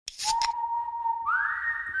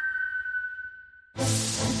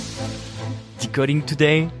Decoding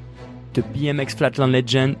today, the BMX flatland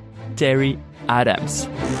legend, Terry Adams.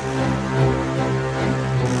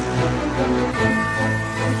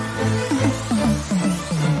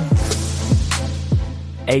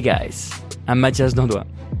 Hey guys, I'm Mathias Dandois,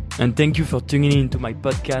 and thank you for tuning in to my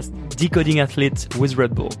podcast, Decoding Athletes with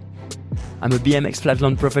Red Bull. I'm a BMX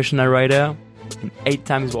flatland professional rider and 8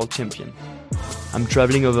 times world champion. I'm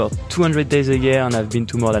traveling over 200 days a year and I've been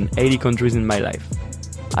to more than 80 countries in my life.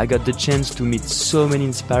 I got the chance to meet so many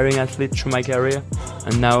inspiring athletes through my career,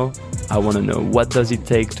 and now I want to know, what does it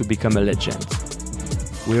take to become a legend?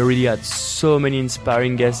 We already had so many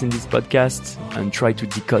inspiring guests in this podcast and try to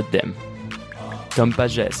decode them. Tom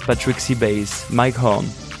Pages, Patrick Seabase, Mike Horn,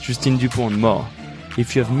 Justin Dupont and more.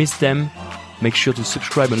 If you have missed them, make sure to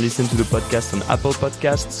subscribe and listen to the podcast on Apple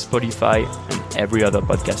Podcasts, Spotify and every other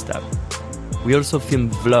podcast app. We also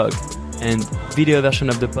film vlog and video version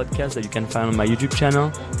of the podcast that you can find on my YouTube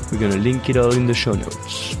channel. We're going to link it all in the show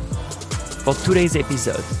notes. For today's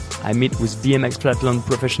episode, I meet with BMX flatland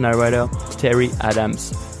professional rider Terry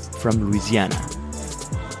Adams from Louisiana.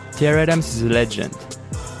 Terry Adams is a legend.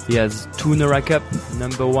 He has 2 NORA Cup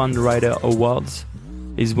 #1 rider awards.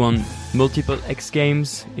 He's won multiple X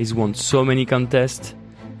Games. He's won so many contests.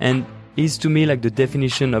 And he's to me like the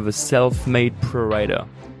definition of a self-made pro rider.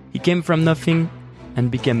 He came from nothing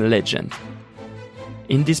and became a legend.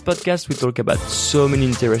 In this podcast, we talk about so many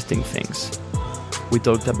interesting things. We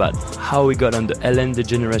talked about how he got on the Ellen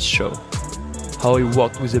DeGeneres show, how he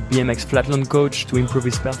worked with a BMX flatland coach to improve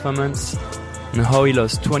his performance, and how he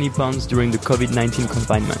lost 20 pounds during the COVID-19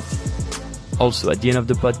 confinement. Also, at the end of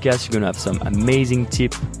the podcast, you're going to have some amazing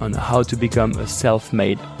tips on how to become a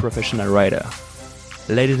self-made professional rider.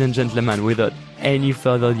 Ladies and gentlemen, without any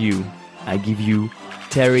further ado, I give you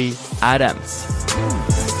Terry Adams.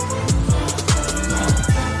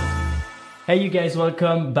 Hey you guys,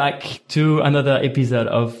 welcome back to another episode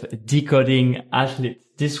of Decoding Athletes.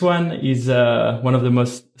 This one is one of the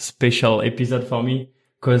most special episodes for me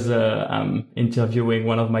because I'm interviewing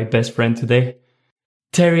one of my best friends today.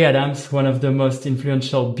 Terry Adams, one of the most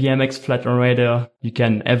influential BMX flatland rider you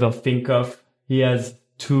can ever think of. He has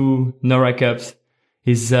 2 NORA Cups.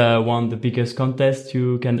 He's won the biggest contest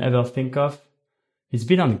you can ever think of. He's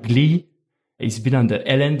been on Glee. He's been on the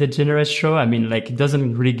Ellen DeGeneres show. I mean, like, it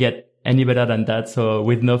doesn't really get any better than that. So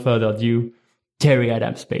with no further ado, Terry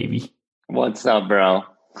Adams, baby. What's up, bro?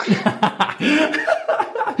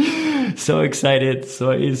 So excited.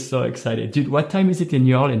 He's so excited. Dude, what time is it in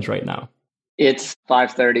New Orleans right now? It's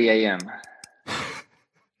 5:30 a.m.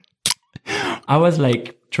 I was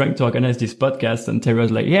like trying to organize this podcast and Terry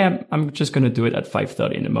was like, yeah, I'm just going to do it at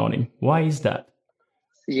 5:30 in the morning. Why is that?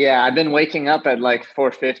 Yeah, I've been waking up at like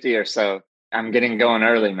 4:50 or so. I'm getting going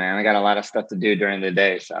early, man. I got a lot of stuff to do during the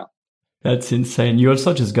day, so. That's insane. You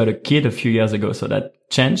also just got a kid a few years ago, so that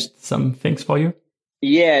changed some things for you?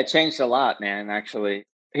 Yeah, it changed a lot, man, actually.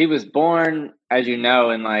 He was born, as you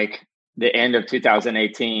know, in like the end of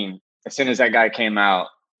 2018. As soon as that guy came out,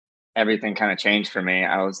 everything kind of changed for me.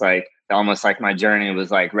 I was like, almost like my journey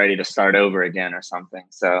was like ready to start over again or something.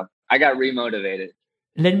 So I got remotivated.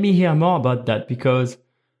 Let me hear more about that, because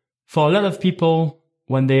for a lot of people,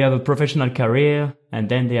 when they have a professional career and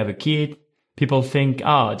then they have a kid, people think,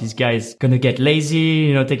 this guy's going to get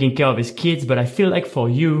lazy, taking care of his kids. But I feel like for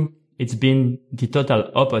you, it's been the total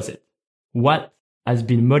opposite. What has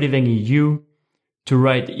been motivating you to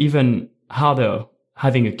ride even harder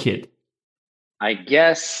having a kid? I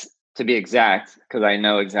guess, to be exact, because I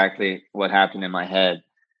know exactly what happened in my head.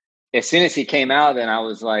 As soon as he came out and I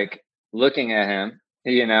was like looking at him,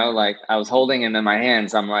 like I was holding him in my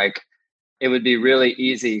hands, I'm like, it would be really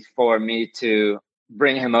easy for me to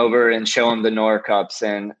bring him over and show him the NORA Cups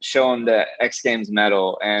and show him the X Games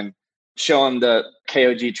medal and show him the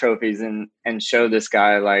KOG trophies and show this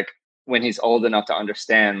guy, like, when he's old enough to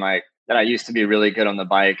understand, like, that I used to be really good on the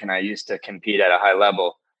bike and I used to compete at a high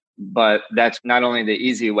level. But that's not only the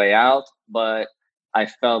easy way out, but I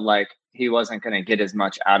felt like he wasn't going to get as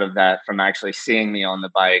much out of that from actually seeing me on the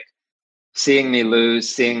bike, seeing me lose,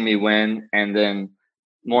 seeing me win, and then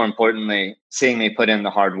more importantly, seeing me put in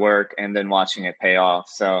the hard work and then watching it pay off.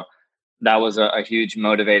 So that was a huge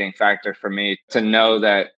motivating factor for me to know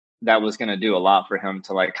that that was going to do a lot for him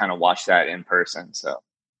to like kind of watch that in person.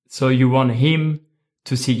 So you want him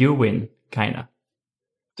to see you win, kind of?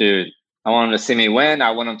 Dude, I want him to see me win.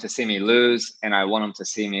 I want him to see me lose. And I want him to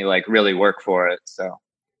see me like really work for it. So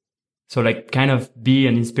like kind of be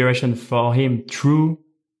an inspiration for him through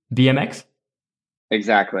BMX?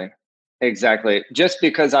 Exactly. Just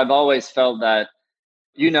because I've always felt that,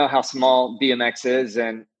 how small BMX is,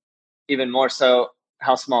 and even more so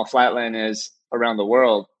how small flatland is around the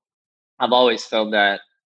world, I've always felt that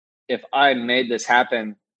if I made this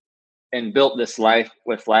happen and built this life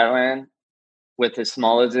with Flatland, with as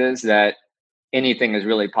small as it is, that anything is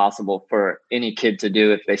really possible for any kid to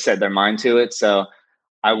do if they set their mind to it. So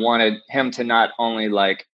I wanted him to not only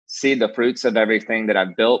like see the fruits of everything that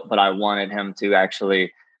I've built, but I wanted him to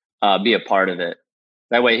actually be a part of it.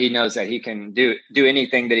 That way he knows that he can do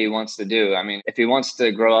anything that he wants to do. I mean, if he wants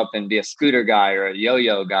to grow up and be a scooter guy or a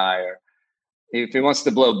yo-yo guy, or if he wants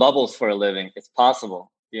to blow bubbles for a living, it's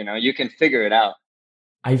possible. You know, you can figure it out.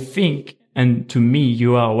 I think, and to me,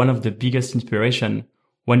 you are one of the biggest inspiration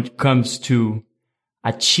when it comes to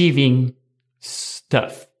achieving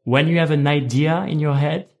stuff. When you have an idea in your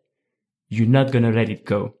head, you're not going to let it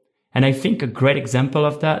go. And I think a great example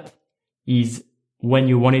of that is when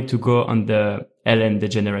you wanted to go on the Ellen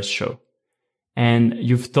DeGeneres show. And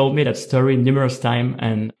you've told me that story numerous times,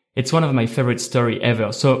 and it's one of my favorite story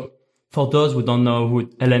ever. So for those who don't know who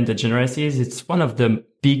Ellen DeGeneres is, it's one of the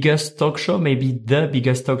biggest talk show, maybe the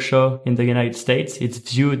biggest talk show in the United States. It's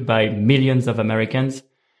viewed by millions of Americans.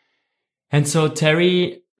 And so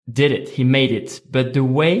Terry did it. He made it. But the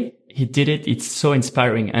way he did it, it's so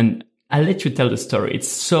inspiring. And I'll let you tell the story. It's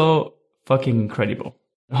so fucking incredible.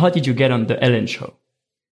 How did you get on the Ellen show?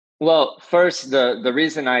 Well, first, the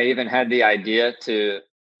reason I even had the idea to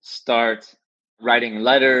start writing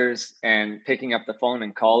letters and picking up the phone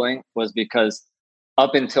and calling was because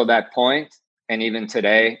up until that point, and even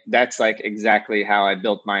today, that's like exactly how I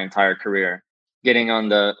built my entire career. Getting on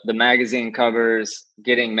the magazine covers,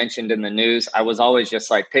 getting mentioned in the news. I was always just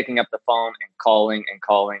like picking up the phone and calling and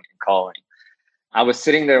calling and calling. I was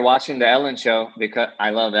sitting there watching the Ellen show because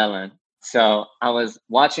I love Ellen. So I was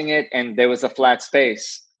watching it and there was a flat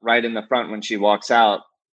space right in the front when she walks out.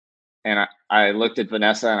 And I looked at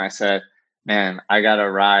Vanessa and I said, man, I got to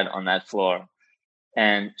ride on that floor.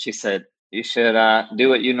 And she said, you should do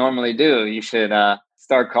what you normally do. You should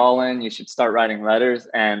start calling. You should start writing letters.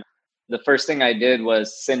 And the first thing I did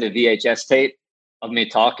was send a VHS tape of me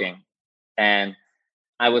talking. And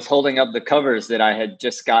I was holding up the covers that I had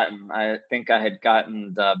just gotten. I think I had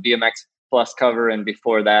gotten the BMX Plus cover and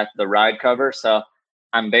before that, the Ride cover. So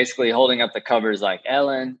I'm basically holding up the covers like,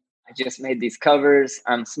 Ellen, I just made these covers.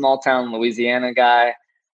 I'm a small town Louisiana guy.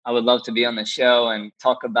 I would love to be on the show and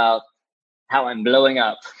talk about how I'm blowing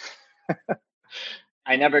up.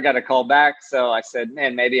 I never got a call back. So I said,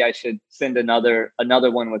 man, maybe I should send another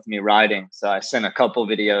one with me riding. So I sent a couple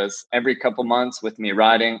videos every couple months with me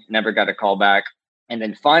riding, never got a call back. And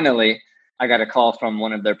then finally, I got a call from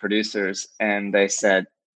one of their producers and they said,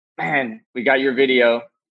 man, we got your video.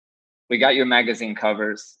 We got your magazine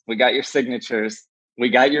covers. We got your signatures. We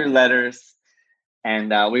got your letters.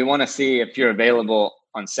 And we want to see if you're available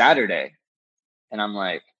on Saturday. And I'm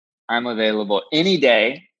like, I'm available any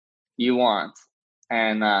day you want.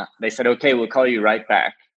 And they said, okay, we'll call you right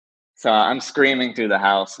back. So I'm screaming through the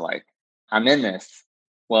house like, I'm in this.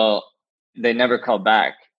 Well, they never called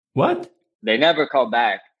back. What? They never called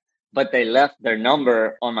back, but they left their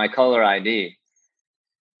number on my caller ID.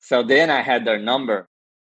 So then I had their number.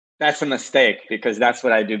 That's a mistake because that's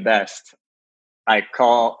what I do best. I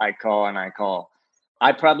call, and I call.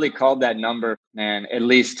 I probably called that number, man, at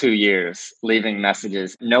least 2 years, leaving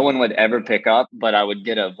messages. No one would ever pick up, but I would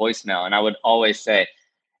get a voicemail and I would always say,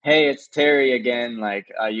 hey, it's Terry again.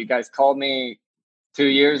 Like, you guys called me 2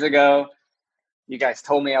 years ago. You guys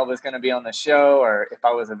told me I was going to be on the show or if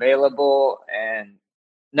I was available, and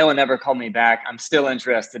no one ever called me back. I'm still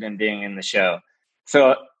interested in being in the show.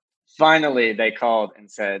 So finally they called and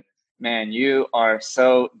said, man, you are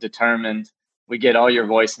so determined. We get all your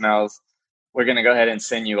voicemails. We're going to go ahead and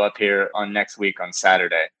send you up here on next week on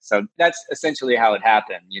Saturday. So that's essentially how it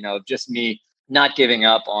happened. You know, just me not giving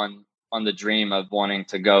up on the dream of wanting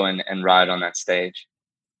to go and ride on that stage.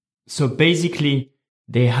 So basically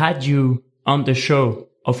they had you on the show,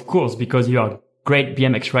 of course, because you are a great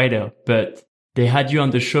BMX rider, but they had you on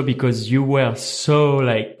the show because you were so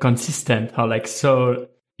like consistent or like, so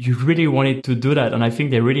you really wanted to do that. And I think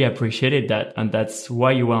they really appreciated that. And that's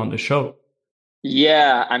why you were on the show.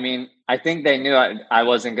 Yeah. I mean, I think they knew I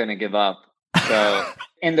wasn't going to give up. So,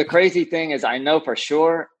 and the crazy thing is I know for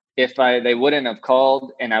sure if they wouldn't have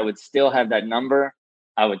called and I would still have that number,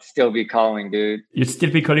 I would still be calling, dude. You'd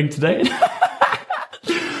still be calling today?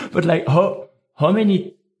 But like how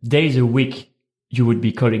many days a week you would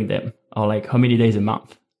be calling them? Or like how many days a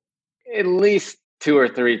month? At least 2 or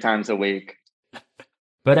 3 times a week.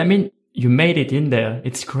 But I mean, you made it in there.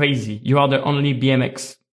 It's crazy. You are the only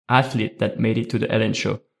BMX athlete that made it to the Ellen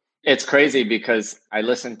show. It's crazy because I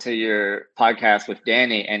listened to your podcast with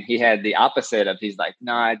Danny and he had the opposite of, he's like,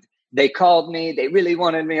 nah, they called me. They really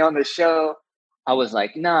wanted me on the show. I was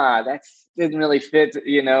like, nah, that's didn't really fit,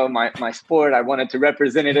 my sport. I wanted to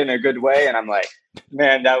represent it in a good way. And I'm like,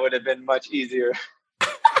 man, that would have been much easier.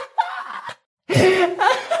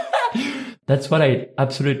 That's what I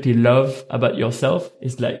absolutely love about yourself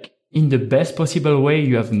is like in the best possible way,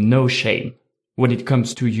 you have no shame when it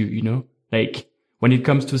comes to you, like when it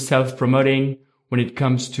comes to self-promoting, when it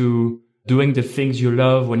comes to doing the things you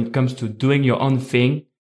love, when it comes to doing your own thing,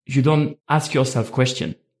 you don't ask yourself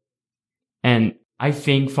questions. And I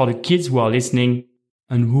think for the kids who are listening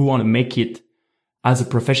and who want to make it as a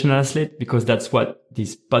professional athlete, because that's what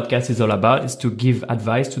this podcast is all about, is to give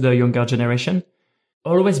advice to the younger generation.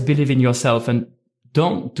 Always believe in yourself and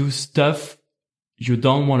don't do stuff you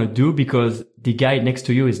don't want to do because the guy next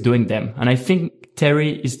to you is doing them. And I think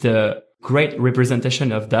Terry is the great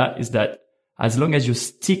representation of that, is that as long as you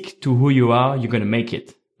stick to who you are, you're going to make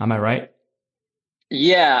it. Am I right?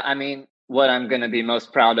 Yeah. I mean, what I'm going to be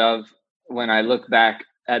most proud of when I look back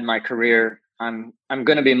at my career, I'm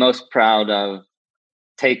going to be most proud of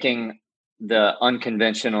taking the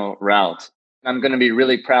unconventional route. I'm going to be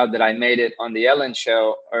really proud that I made it on the Ellen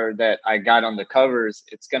show, or that I got on the covers.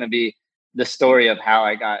 It's going to be the story of how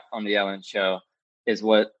I got on the Ellen show is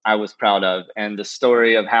what I was proud of. And the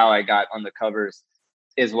story of how I got on the covers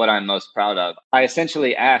is what I'm most proud of. I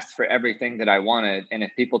essentially asked for everything that I wanted. And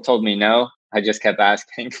if people told me no, I just kept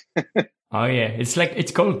asking. Oh yeah.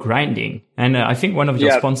 It's called grinding. And I think one of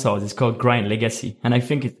your sponsors is called Grind Legacy. And I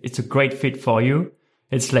think it's a great fit for you.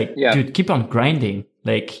 It's like, dude, keep on grinding.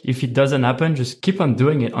 Like if it doesn't happen, just keep on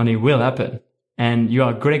doing it and it will happen. And you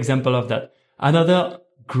are a great example of that. Another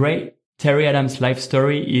great Terry Adams life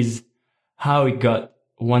story is how he got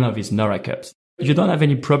one of his NORA Cups. You don't have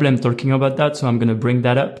any problem talking about that, so I'm going to bring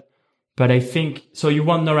that up. But I think, so you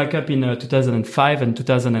won NORA Cup in 2005 and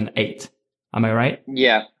 2008. Am I right?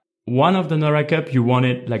 Yeah. One of the NORA Cup, you won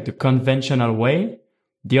it like the conventional way.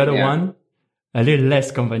 The other one, a little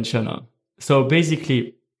less conventional. So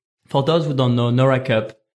basically, for those who don't know, NORA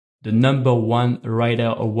Cup, the number one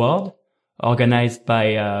rider award organized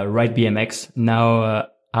by Ride BMX, now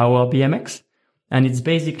Our BMX. And it's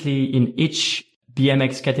basically in each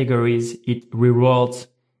BMX categories, it rewards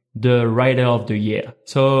the rider of the year.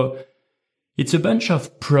 So it's a bunch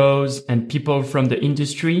of pros and people from the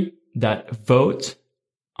industry that vote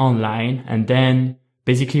online. And then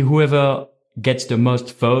basically whoever gets the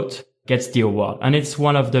most vote gets the award. And it's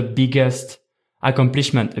one of the biggest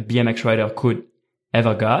accomplishment a BMX rider could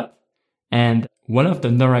ever got. And one of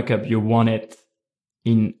the NORA Cup, you won it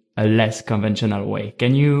in a less conventional way.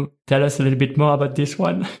 Can you tell us a little bit more about this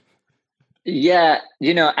one? Yeah.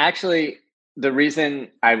 Actually, the reason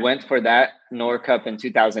I went for that NORA Cup in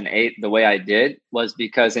 2008 the way I did was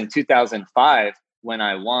because in 2005, when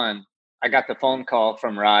I won, I got the phone call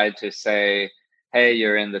from Ride to say, hey,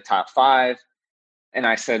 you're in the top 5. And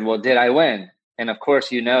I said, well, did I win? And of course,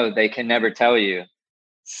 they can never tell you.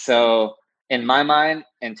 So in my mind,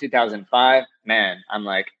 in 2005, man, I'm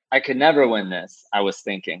like, I could never win this, I was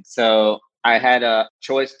thinking. So I had a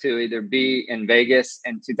choice to either be in Vegas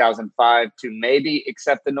in 2005 to maybe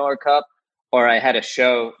accept the NORA Cup, or I had a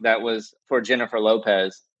show that was for Jennifer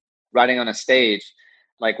Lopez riding on a stage,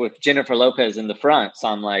 like with Jennifer Lopez in the front. So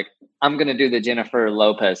I'm like, I'm going to do the Jennifer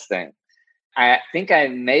Lopez thing. I think I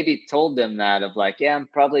maybe told them that of like, yeah, I'm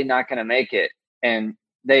probably not going to make it. And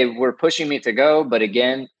they were pushing me to go. But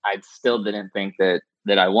again, I still didn't think that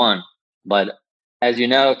I won. But as you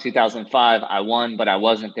know, 2005, I won, but I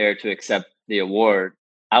wasn't there to accept the award.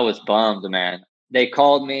 I was bummed, man. They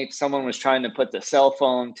called me. Someone was trying to put the cell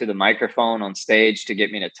phone to the microphone on stage to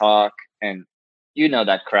get me to talk. And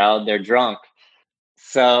that crowd, they're drunk.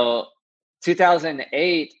 So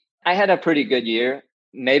 2008, I had a pretty good year.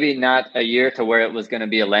 Maybe not a year to where it was going to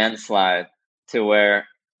be a landslide, to where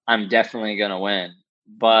I'm definitely going to win.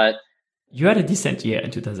 But you had a decent year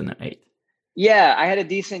in 2008. Yeah, I had a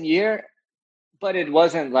decent year, but it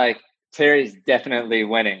wasn't like Terry's definitely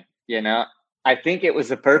winning, I think it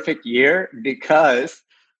was a perfect year because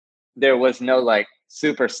there was no like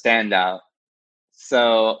super standout.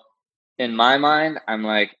 So in my mind, I'm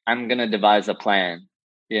like, I'm going to devise a plan,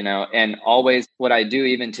 and always what I do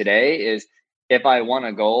even today is if I want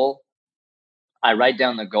a goal, I write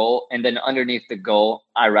down the goal, and then underneath the goal,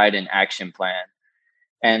 I write an action plan.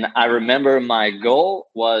 And I remember my goal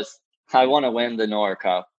was I want to win the NORA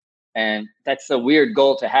Cup. And that's a weird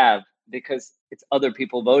goal to have because it's other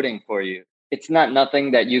people voting for you. It's not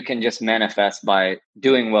nothing that you can just manifest by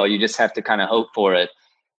doing well. You just have to kind of hope for it.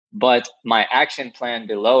 But my action plan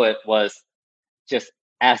below it was just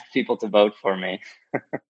ask people to vote for me.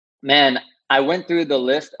 Man, I went through the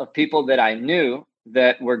list of people that I knew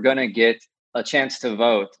that were going to get a chance to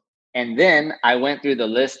vote. And then I went through the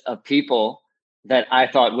list of people that I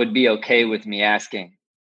thought would be okay with me asking.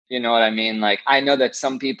 You know what I mean? Like, I know that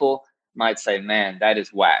some people might say, man, that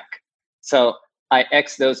is whack. So I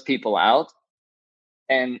X those people out,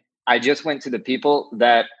 and I just went to the people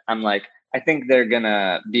that I'm like, I think they're going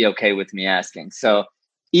to be okay with me asking. So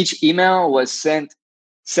each email was sent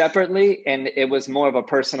separately, and it was more of a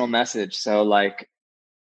personal message. So, like,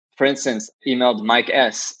 for instance, emailed Mike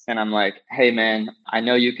S. and I'm like, hey, man, I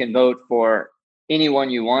know you can vote for anyone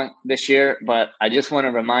you want this year, but I just want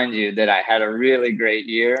to remind you that I had a really great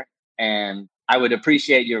year and I would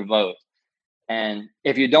appreciate your vote. And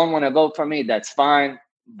if you don't want to vote for me, that's fine.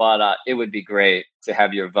 But it would be great to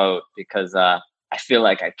have your vote because I feel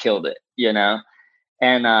like I killed it, you know?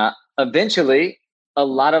 And eventually, a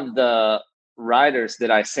lot of the riders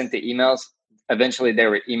that I sent the emails, eventually they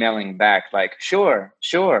were emailing back like, sure,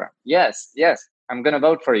 yes, I'm going to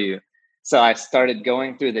vote for you. So I started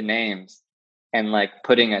going through the names and like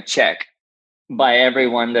putting a check by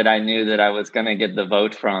everyone that I knew that I was going to get the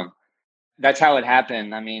vote from. That's how it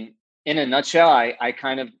happened. I mean, in a nutshell, I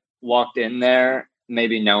kind of walked in there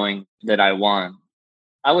maybe knowing that I won.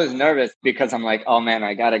 I was nervous because I'm like, oh man,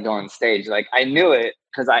 I got to go on stage. Like I knew it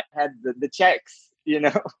because I had the checks, you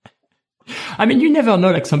know? I mean, you never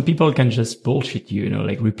know, like some people can just bullshit you, you know,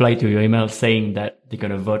 like reply to your email saying that they're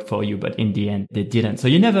going to vote for you, but in the end they didn't. So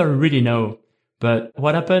you never really know. But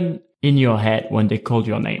what happened in your head when they called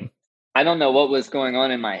your name? I don't know what was going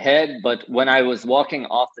on in my head, but when I was walking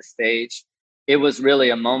off the stage, it was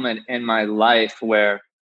really a moment in my life where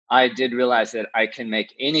I did realize that I can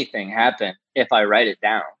make anything happen if I write it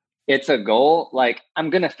down. It's a goal. Like I'm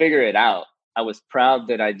going to figure it out. I was proud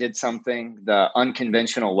that I did something the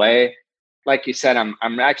unconventional way. Like you said,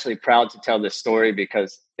 I'm actually proud to tell this story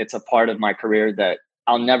because it's a part of my career that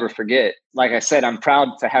I'll never forget. Like I said, I'm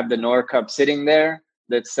proud to have the Nora Cup sitting there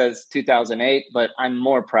that says 2008, but I'm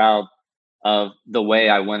more proud of the way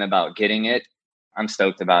I went about getting it. I'm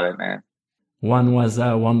stoked about it, man. One was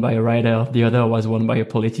won by a rider. The other was won by a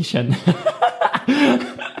politician.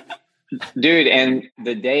 Dude, and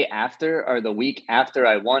the day after or the week after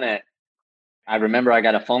I won it, I remember I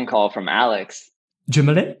got a phone call from Alex.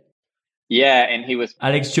 Jumelin? Yeah, and he was...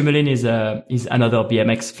 Alex Jumelin is another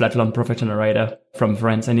BMX flatland professional rider from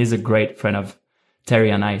France, and he's a great friend of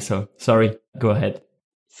Terry and I. So sorry, go ahead.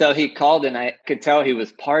 So he called and I could tell he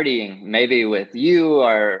was partying, maybe with you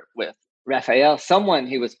or with Raphael, someone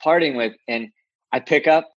he was partying with. And I pick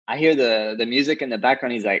up, I hear the music in the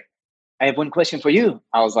background. He's like, I have one question for you.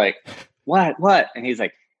 I was like, what? And he's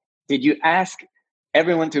like, did you ask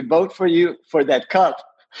everyone to vote for you for that cup?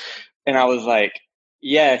 And I was like,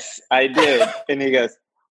 yes, I did. And he goes,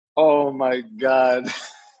 oh my God.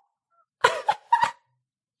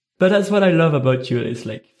 But that's what I love about you. It's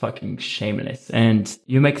like fucking shameless and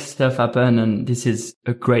you make stuff happen. And this is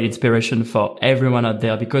a great inspiration for everyone out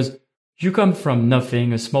there because you come from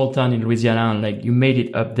nothing, a small town in Louisiana, and like you made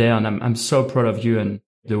it up there. And I'm so proud of you and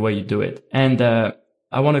the way you do it. And,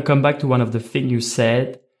 I want to come back to one of the things you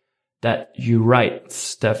said that you write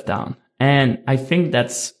stuff down. And I think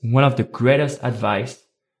that's one of the greatest advice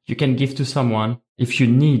you can give to someone. If you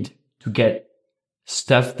need to get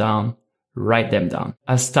stuff down, write them down.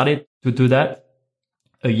 I started to do that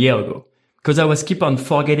a year ago because I was keep on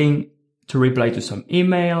forgetting to reply to some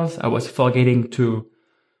emails. I was forgetting to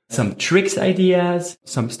some tricks ideas,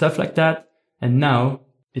 some stuff like that. And now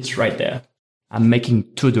it's right there. I'm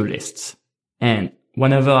making to-do lists. And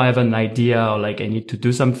whenever I have an idea or like I need to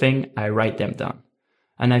do something, I write them down.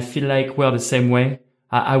 And I feel like we're the same way.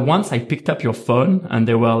 I once picked up your phone and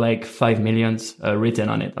there were like 5 millions written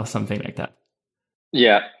on it or something like that.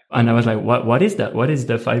 Yeah. And I was like, what is that? What is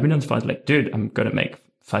the 5 millions for? I was like, dude, I'm going to make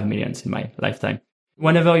 5 millions in my lifetime.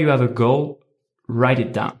 Whenever you have a goal, write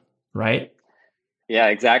it down, right? Yeah,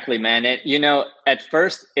 exactly, man. You know, at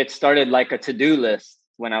first it started like a to-do list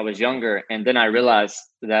when I was younger. And then I realized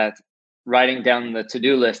that writing down the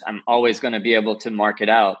to-do list, I'm always going to be able to mark it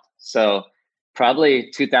out. So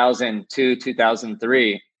probably 2002,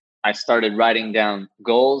 2003, I started writing down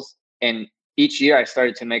goals. And each year I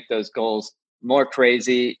started to make those goals more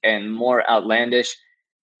crazy and more outlandish.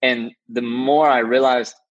 And the more I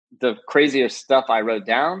realized, the crazier stuff I wrote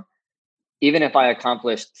down, even if I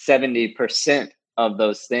accomplished 70% of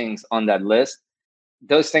those things on that list,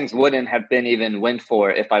 those things wouldn't have been even went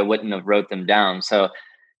for if I wouldn't have wrote them down. So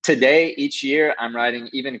today, each year, I'm writing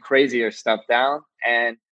even crazier stuff down,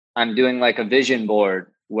 and I'm doing like a vision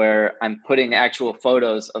board where I'm putting actual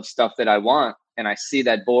photos of stuff that I want, and I see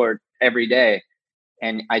that board every day.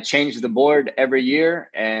 And I change the board every year.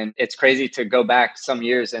 And it's crazy to go back some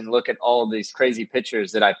years and look at all these crazy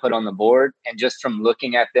pictures that I put on the board. And just from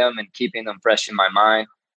looking at them and keeping them fresh in my mind,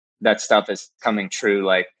 that stuff is coming true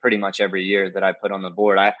like pretty much every year that I put on the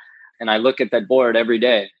board. I look at that board every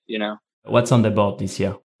day, you know. What's on the board this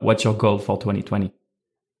year? What's your goal for 2020?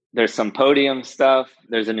 There's some podium stuff.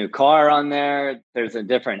 There's a new car on there. There's a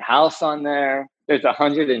different house on there. There's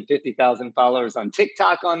 150,000 followers on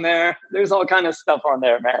TikTok on there. There's all kind of stuff on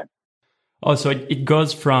there, man. Oh, so it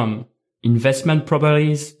goes from investment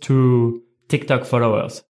properties to TikTok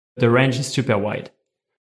followers. The range is super wide.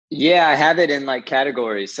 Yeah, I have it in like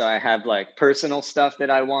categories. So I have like personal stuff that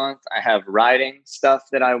I want. I have writing stuff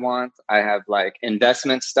that I want. I have like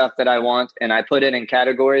investment stuff that I want. And I put it in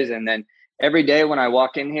categories. And then every day when I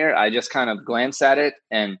walk in here, I just kind of glance at it,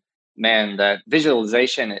 and man, that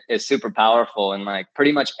visualization is super powerful. And like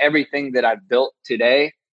pretty much everything that I've built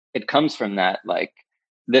today, it comes from that. Like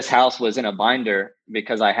this house was in a binder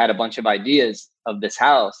because I had a bunch of ideas of this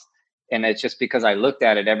house. And it's just because I looked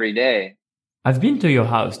at it every day. I've been to your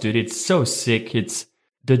house, dude. It's so sick. It's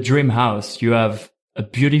the dream house. You have a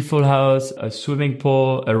beautiful house, a swimming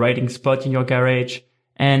pool, a riding spot in your garage.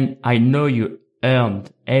 And I know you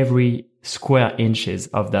earned every square inches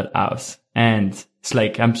of that house. And it's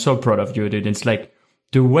like, I'm so proud of you, dude. It's like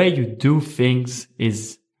the way you do things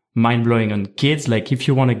is mind blowing on kids. Like if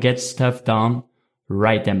you want to get stuff done,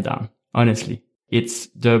 write them down. Honestly, it's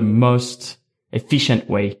the most efficient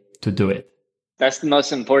way to do it. That's the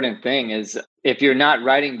most important thing is if you're not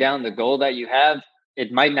writing down the goal that you have,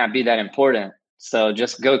 it might not be that important. So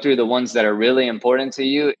just go through the ones that are really important to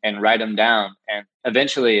you and write them down. And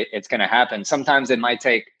eventually it's going to happen. Sometimes it might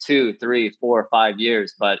take 2, 3, 4, 5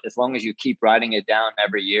 years, but as long as you keep writing it down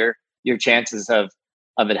every year, your chances of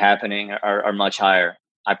it happening are much higher.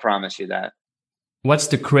 I promise you that. What's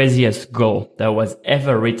the craziest goal that was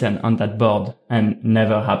ever written on that board and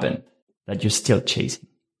never happened that you're still chasing?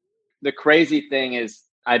 The crazy thing is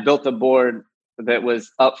I built a board that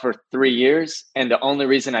was up for 3 years. And the only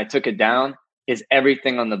reason I took it down is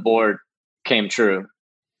everything on the board came true.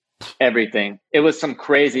 Everything. It was some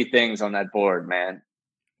crazy things on that board, man.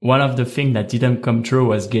 One of the things that didn't come true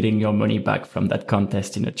was getting your money back from that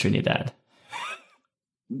contest in Trinidad.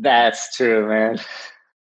 That's true, man.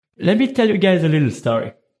 Let me tell you guys a little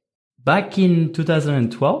story. Back in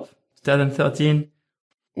 2012, 2013,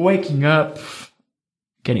 waking up,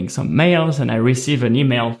 getting some mails, and I receive an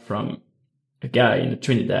email from a guy in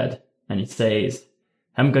Trinidad, and it says,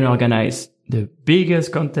 I'm going to organize the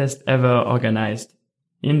biggest contest ever organized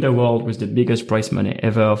in the world with the biggest prize money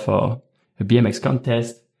ever for a BMX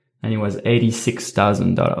contest. And it was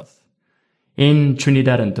 $86,000 in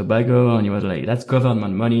Trinidad and Tobago. And he was like, that's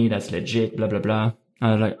government money. That's legit, blah, blah, blah. And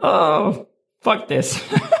I was like, oh, fuck this.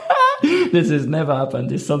 This has never happened.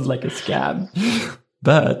 This sounds like a scam.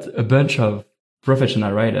 But a bunch of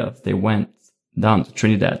professional riders, they went down to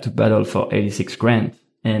Trinidad to battle for 86 grand.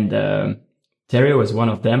 And Terry was one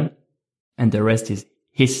of them. And the rest is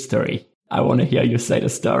history. I want to hear you say the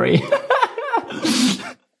story.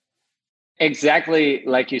 Exactly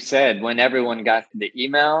like you said, when everyone got the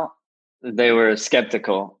email, they were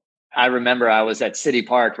skeptical. I remember I was at City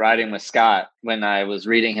Park riding with Scott when I was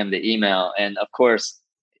reading him the email. And of course,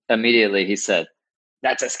 immediately he said,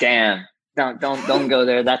 that's a scam. Don't go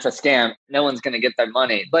there. That's a scam. No one's going to get their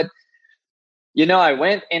money. But, you know, I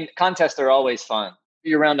went, and contests are always fun.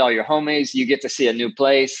 You're around all your homies. You get to see a new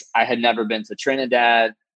place. I had never been to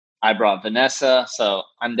Trinidad. I brought Vanessa. So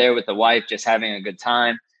I'm there with the wife, just having a good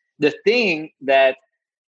time. The thing that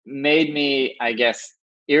made me, I guess,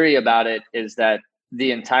 eerie about it is that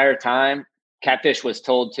the entire time, Catfish was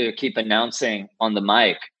told to keep announcing on the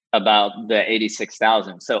mic about the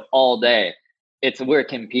 86,000. So all day, we're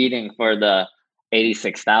competing for the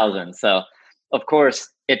 86,000. So of course,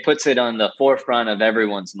 it puts it on the forefront of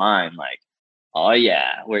everyone's mind. Like, oh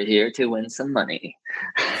yeah, we're here to win some money.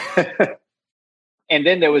 And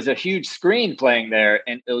then there was a huge screen playing there,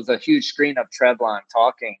 and it was a huge screen of Trevlon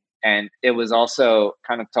talking. And it was also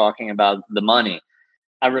kind of talking about the money.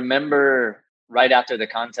 I remember right after the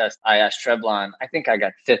contest, I asked Trevlon, I think I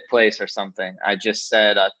got 5th place or something. I just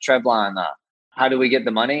said, Trevlon, how do we get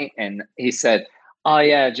the money? And he said, oh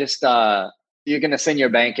yeah, just you're going to send your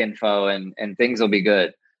bank info and things will be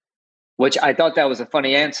good. Which I thought that was a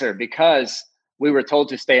funny answer because we were told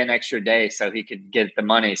to stay an extra day so he could get the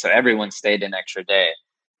money. So everyone stayed an extra day.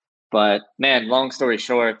 But man, long story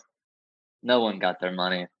short, no one got their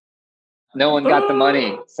money. No one got the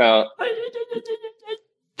money. So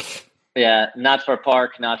yeah, not for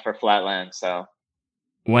Park, not for Flatland. So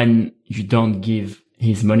when you don't give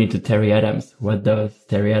his money to Terry Adams, what does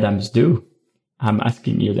Terry Adams do? I'm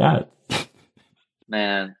asking you that.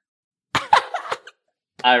 Man,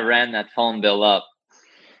 I ran that phone bill up.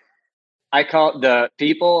 I called the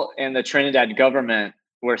people in the Trinidad government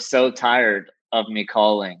were so tired of me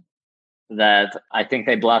calling that I think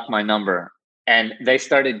they blocked my number. And they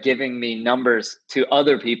started giving me numbers to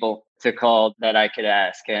other people to call that I could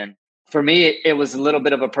ask. And for me, it was a little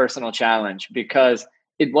bit of a personal challenge because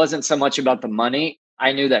it wasn't so much about the money.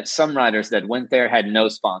 I knew that some riders that went there had no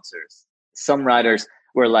sponsors. Some riders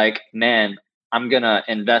were like, man, I'm going to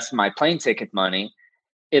invest my plane ticket money.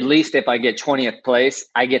 At least if I get 20th place,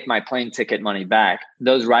 I get my plane ticket money back.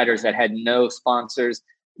 Those riders that had no sponsors,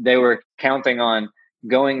 they were counting on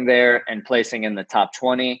going there and placing in the top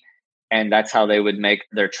 20. And that's how they would make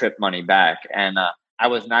their trip money back. And I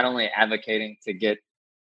was not only advocating to get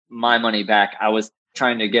my money back, I was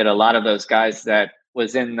trying to get a lot of those guys that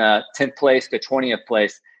was in the 10th place to 20th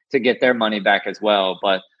place to get their money back as well.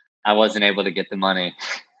 But I wasn't able to get the money.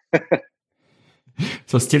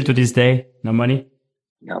 So still to this day, no money?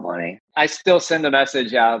 No money. I still send a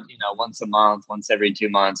message out, once a month, once every 2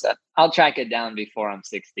 months. I'll track it down before I'm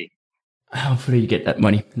 60. Hopefully you get that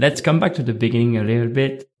money. Let's come back to the beginning a little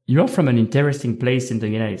bit. You're from an interesting place in the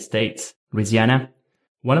United States, Louisiana.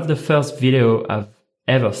 One of the first video I've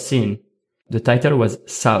ever seen, the title was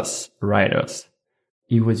South Riders.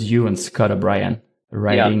 It was you and Scott O'Brien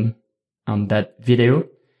riding on that video.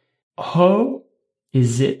 How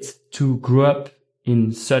is it to grow up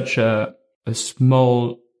in such a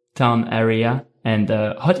small town area? And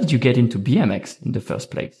how did you get into BMX in the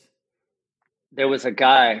first place? There was a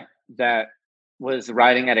guy that was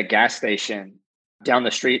riding at a gas station down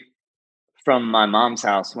the street from my mom's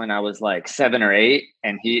house when I was like 7 or 8.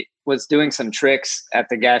 And he was doing some tricks at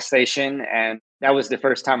the gas station. And that was the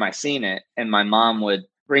first time I seen it. And my mom would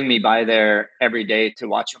bring me by there every day to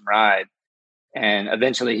watch him ride. And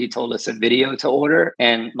eventually he told us a video to order.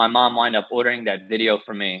 And my mom wound up ordering that video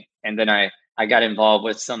for me. And then I got involved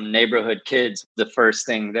with some neighborhood kids. The first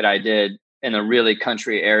thing that I did in a really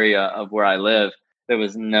country area of where I live, there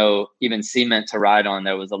was no even cement to ride on.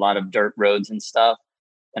 There was a lot of dirt roads and stuff.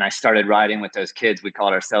 And I started riding with those kids. We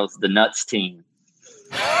called ourselves the Nuts Team.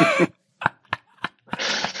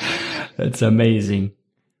 That's amazing.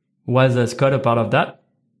 Was Scott a part of that?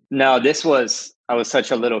 No, I was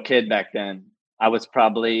such a little kid back then. I was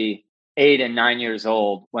probably 8 and 9 years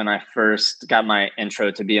old when I first got my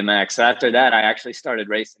intro to BMX. So after that, I actually started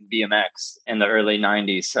racing BMX in the early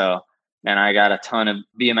 90s. So, and I got a ton of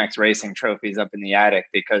BMX racing trophies up in the attic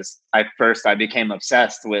because I became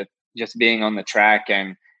obsessed with just being on the track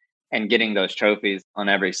and getting those trophies on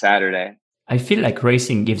every Saturday. I feel like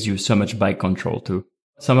racing gives you so much bike control too.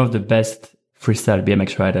 Some of the best freestyle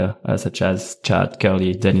BMX riders, such as Chad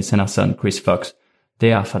Curley, Dennis Anderson, Chris Fox,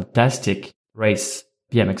 they are fantastic race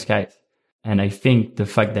BMX guys. And I think the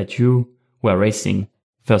fact that you were racing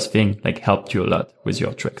first thing helped you a lot with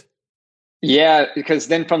your tricks. Yeah, because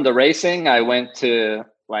then from the racing, I went to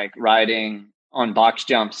riding on box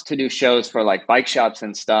jumps to do shows for bike shops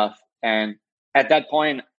and stuff. And at that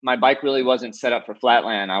point, my bike really wasn't set up for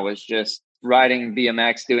flatland. I was just riding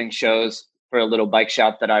BMX, doing shows for a little bike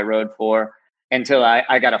shop that I rode for until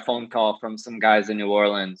I got a phone call from some guys in New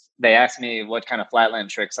Orleans. They asked me what kind of flatland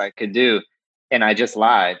tricks I could do. And I just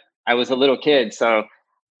lied. I was a little kid. So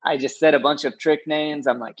I just said a bunch of trick names.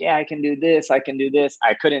 I'm like, yeah, I can do this. I can do this.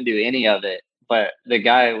 I couldn't do any of it. But the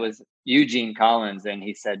guy was Eugene Collins. And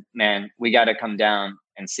he said, man, we got to come down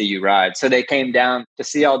and see you ride. So they came down to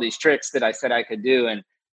see all these tricks that I said I could do. And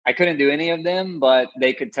I couldn't do any of them, but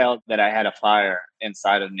they could tell that I had a fire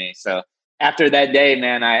inside of me. So after that day,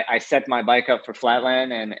 man, I set my bike up for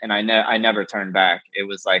flatland and I never turned back. It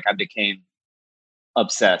was like I became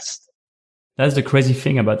obsessed. That's the crazy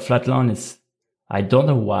thing about flatland is I don't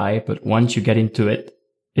know why, but once you get into it,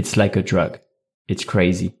 it's like a drug. It's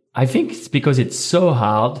crazy. I think it's because it's so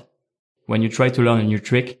hard when you try to learn a new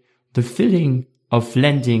trick. The feeling of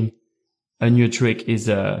landing a new trick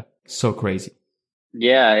is so crazy.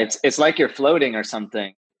 Yeah, it's like you're floating or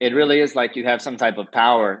something. It really is like you have some type of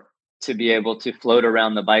power to be able to float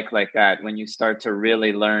around the bike like that when you start to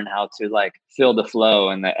really learn how to feel the flow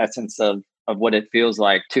and the essence of what it feels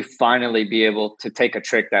like to finally be able to take a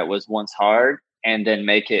trick that was once hard and then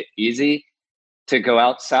make it easy. To go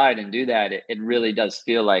outside and do that, it really does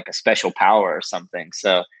feel like a special power or something.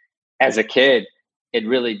 So as a kid, it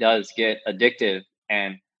really does get addictive.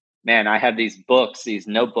 And man, I had these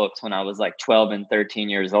notebooks when I was 12 and 13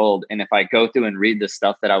 years old. And if I go through and read the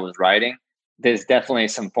stuff that I was writing, there's definitely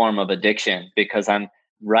some form of addiction because I'm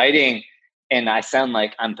writing and I sound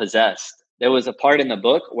like I'm possessed. There was a part in the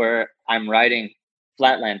book where I'm writing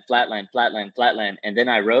flatland, flatland, flatland, flatland. And then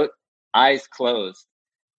I wrote eyes closed,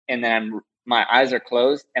 and then my eyes are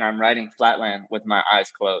closed and I'm riding flatland with my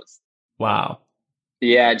eyes closed. Wow.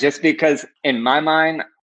 Yeah, just because in my mind,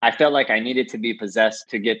 I felt like I needed to be possessed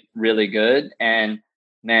to get really good. And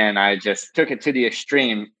man, I just took it to the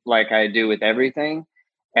extreme like I do with everything.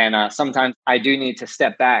 And sometimes I do need to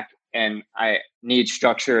step back and I need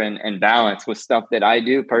structure and balance with stuff that I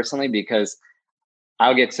do personally, because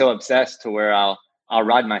I'll get so obsessed to where I'll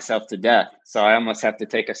ride myself to death. So I almost have to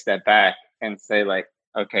take a step back and say like,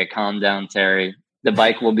 okay, calm down, Terry. The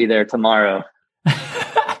bike will be there tomorrow.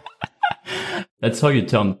 That's how you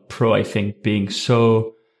turn pro, I think, being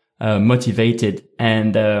so motivated.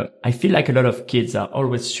 And I feel like a lot of kids are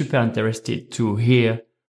always super interested to hear,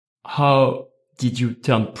 how did you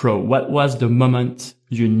turn pro? What was the moment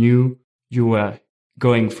you knew you were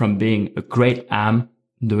going from being a great am,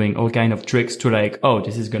 doing all kind of tricks, to like, oh,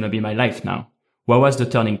 this is going to be my life now? What was the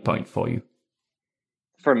turning point for you?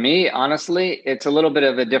 For me, honestly, it's a little bit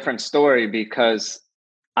of a different story, because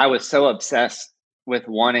I was so obsessed with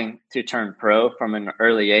wanting to turn pro from an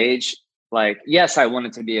early age. Like, yes, I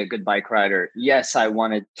wanted to be a good bike rider. Yes, I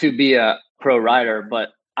wanted to be a pro rider, but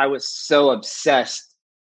I was so obsessed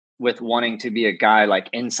with wanting to be a guy like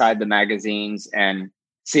inside the magazines and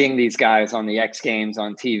seeing these guys on the X Games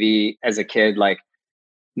on TV as a kid. Like,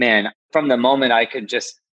 man, from the moment I could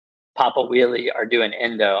just pop a wheelie or do an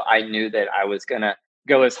endo, I knew that I was going to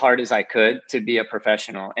go as hard as I could to be a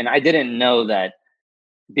professional. And I didn't know that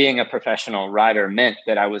being a professional rider meant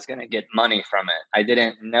that I was going to get money from it. I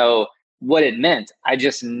didn't know what it meant. I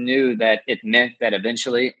just knew that it meant that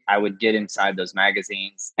eventually I would get inside those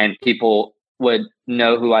magazines and people would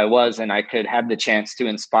know who I was, and I could have the chance to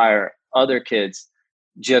inspire other kids,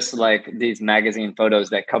 just like these magazine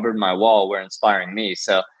photos that covered my wall were inspiring me.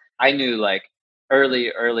 So I knew like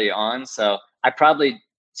early on. So I probably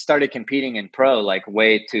started competing in pro like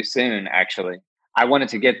way too soon, actually. I wanted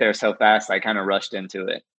to get there so fast, I kind of rushed into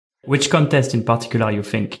it. Which contest in particular you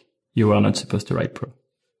think you were not supposed to ride pro?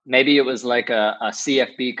 Maybe it was like a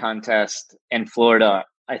CFB contest in Florida.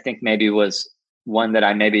 I think maybe was one that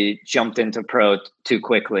I maybe jumped into pro too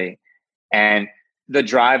quickly. And the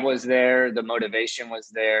drive was there, the motivation was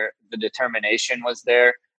there, the determination was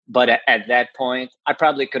there. But at that point, I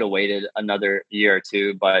probably could have waited another year or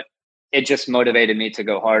two, but it just motivated me to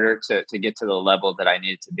go harder to get to the level that I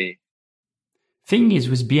needed to be. Thing is,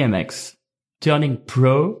 with BMX, turning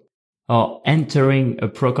pro or entering a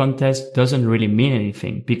pro contest doesn't really mean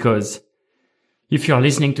anything, because if you're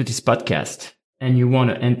listening to this podcast and you want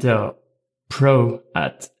to enter pro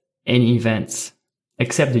at any events,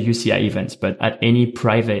 except the UCI events, but at any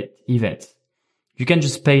private events, you can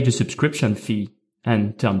just pay the subscription fee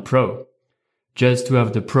and turn pro just to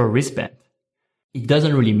have the pro wristband. It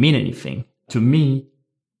doesn't really mean anything. To me,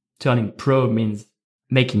 turning pro means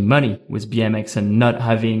making money with BMX and not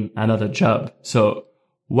having another job. So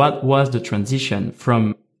what was the transition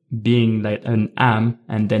from being like an AM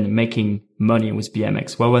and then making money with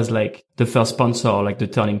BMX? What was like the first sponsor or like the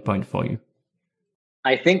turning point for you?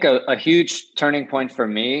 I think a huge turning point for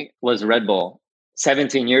me was Red Bull.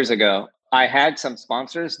 17 years ago, I had some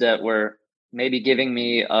sponsors that were maybe giving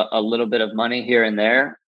me a little bit of money here and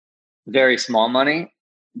there, very small money.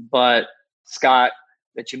 But Scott,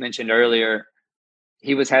 that you mentioned earlier,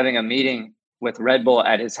 he was having a meeting with Red Bull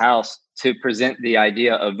at his house to present the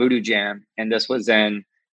idea of Voodoo Jam. And this was in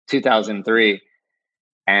 2003.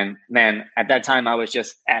 And man, at that time, I was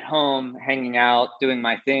just at home, hanging out, doing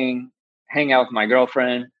my thing, hanging out with my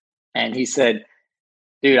girlfriend. And he said,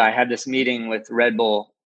 dude, I had this meeting with Red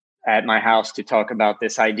Bull at my house to talk about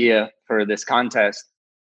this idea for this contest.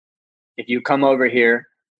 If you come over here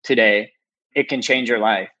today, it can change your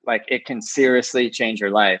life. Like, it can seriously change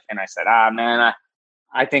your life. And I said, man,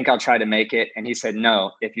 I think I'll try to make it. And he said,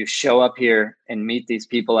 no, if you show up here and meet these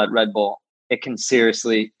people at Red Bull, it can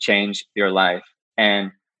seriously change your life.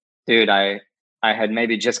 And dude, I had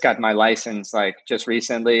maybe just got my license, like just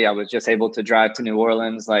recently. I was just able to drive to New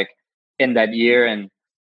Orleans like in that year. And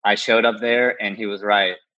I showed up there and he was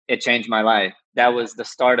right. It changed my life. That was the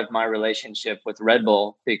start of my relationship with Red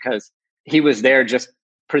Bull, because he was there just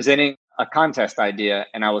presenting a contest idea,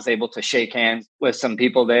 and I was able to shake hands with some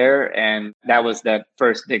people there. And that was that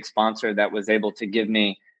first big sponsor that was able to give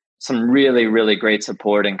me some really, really great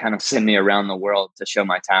support and kind of send me around the world to show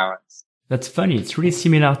my talents. That's funny. It's really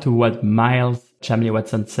similar to what Miles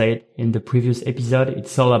Chamley-Watson said in the previous episode.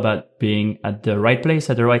 It's all about being at the right place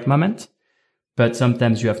at the right moment. But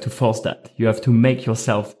sometimes you have to force that. You have to make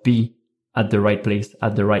yourself be at the right place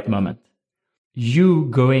at the right moment. You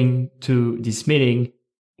going to this meeting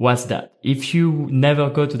was that. If you never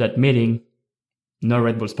go to that meeting, no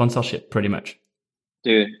Red Bull sponsorship, pretty much.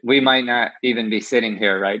 Dude, we might not even be sitting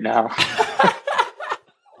here right now.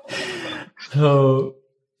 So,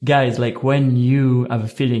 guys, like when you have a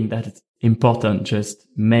feeling that it's important, just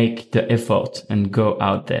make the effort and go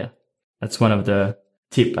out there. That's one of the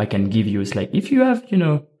tip I can give you. Is like, if you have,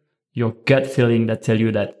 your gut feeling that tell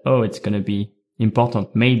you that, oh, it's going to be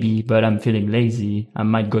important, maybe, but I'm feeling lazy, I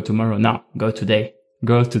might go tomorrow. No, go today.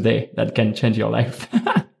 Go today. That can change your life.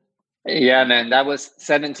 Yeah, man, that was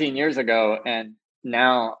 17 years ago. And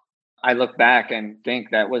now I look back and think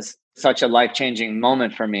that was such a life-changing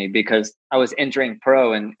moment for me because I was entering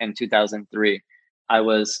pro in 2003. I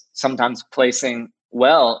was sometimes placing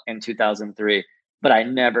well in 2003, but I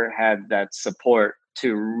never had that support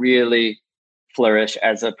to really flourish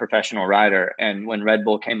as a professional rider. And when Red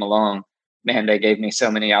Bull came along, man, they gave me so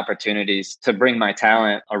many opportunities to bring my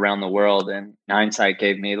talent around the world. And hindsight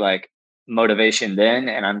gave me like motivation then,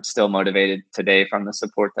 and I'm still motivated today from the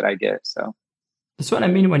support that I get. So that's what I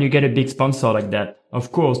mean when you get a big sponsor like that.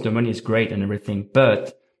 Of course, the money is great and everything,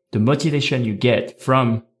 but the motivation you get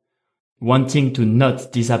from wanting to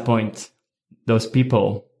not disappoint those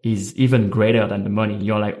people is even greater than the money.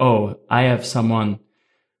 You're like, oh, I have someone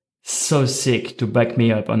so sick to back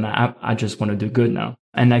me up and I just want to do good now.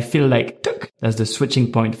 And I feel like that's the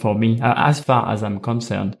switching point for me. As far as I'm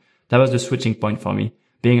concerned, that was the switching point for me.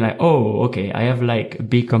 Being like, oh, okay, I have like a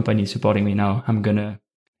big company supporting me now.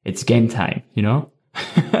 It's game time,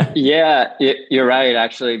 Yeah, you're right,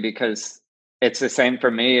 actually, because it's the same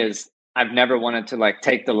for me as I've never wanted to like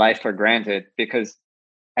take the life for granted because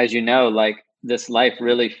as you know, like this life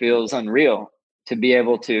really feels unreal to be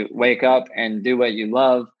able to wake up and do what you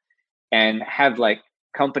love and have like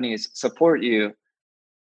companies support you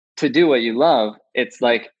to do what you love. It's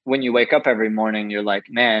like when you wake up every morning, you're like,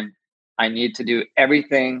 man, I need to do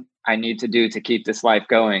everything I need to do to keep this life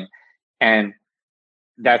going. And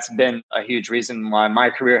that's been a huge reason why my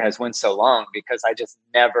career has went so long because I just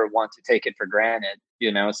never want to take it for granted,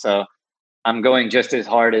 So I'm going just as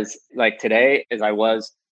hard as like today as I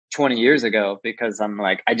was 20 years ago because I'm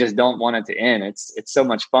like, I just don't want it to end. It's so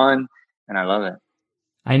much fun and I love it.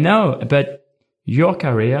 I know, but your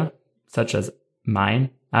career, such as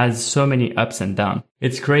mine, has so many ups and downs.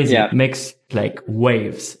 It's crazy. Yeah. It makes like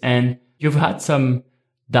waves and you've had some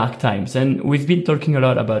dark times and we've been talking a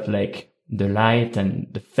lot about like the light and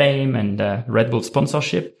the fame and the Red Bull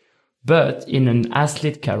sponsorship. But in an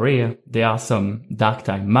athlete career, there are some dark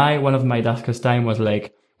times. One of my darkest time was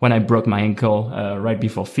like when I broke my ankle, right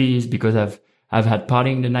before FIS because I've had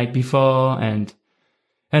partying the night before and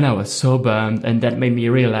I was so bummed. And that made me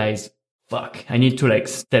realize, fuck, I need to like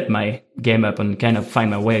step my game up and kind of find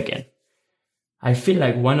my way again. I feel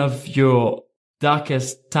like one of your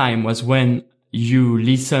darkest time was when you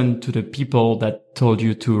listened to the people that told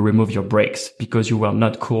you to remove your brakes because you were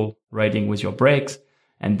not cool riding with your brakes.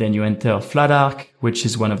 And then you enter Flat Arc, which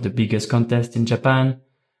is one of the biggest contests in Japan.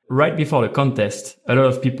 Right before the contest, a lot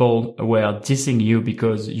of people were dissing you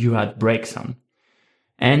because you had brakes on.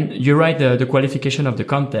 And you ride the qualification of the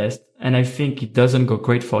contest, and I think it doesn't go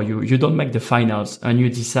great for you. You don't make the finals, and you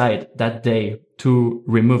decide that day to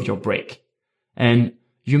remove your brake. And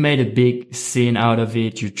you made a big scene out of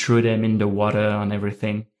it. You threw them in the water and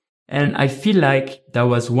everything. And I feel like that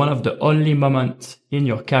was one of the only moments in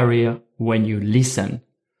your career when you listen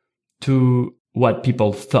to what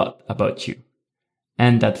people thought about you.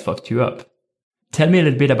 And that fucked you up. Tell me a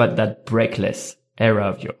little bit about that brakeless era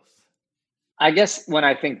of yours. I guess when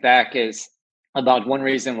I think back is about one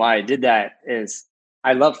reason why I did that is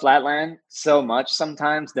I love Flatland so much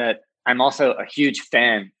sometimes that I'm also a huge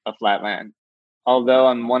fan of Flatland. Although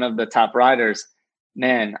I'm one of the top riders,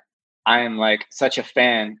 man, I am like such a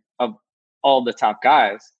fan of all the top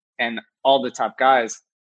guys and all the top guys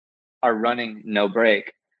are running no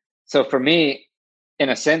brake. So for me, in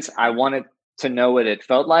a sense, I wanted to know what it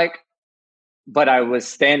felt like, but I was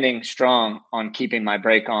standing strong on keeping my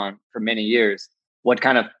brake on for many years. What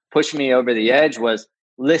kind of pushed me over the edge was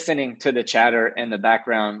listening to the chatter in the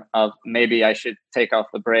background of maybe I should take off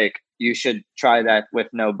the brake. You should try that with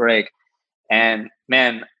no brake. And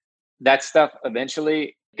man, that stuff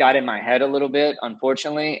eventually got in my head a little bit,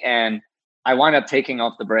 unfortunately. And I wound up taking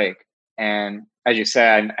off the brake. And as you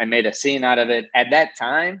said, I made a scene out of it. At that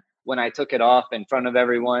time, when I took it off in front of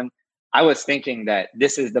everyone, I was thinking that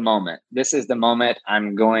this is the moment. This is the moment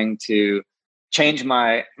I'm going to change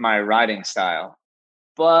my riding style.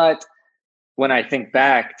 But when I think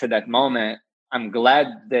back to that moment, I'm glad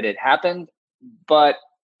that it happened, but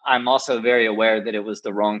I'm also very aware that it was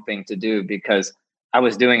the wrong thing to do because I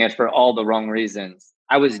was doing it for all the wrong reasons.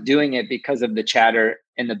 I was doing it because of the chatter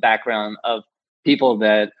in the background of people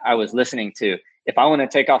that I was listening to. if I want to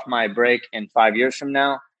take off my break in 5 years from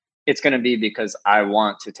now, it's going to be because I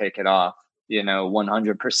want to take it off,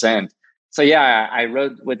 100%. So yeah, I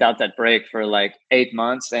rode without that break for like 8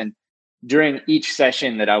 months. And during each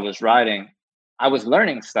session that I was riding, I was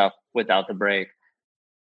learning stuff without the break,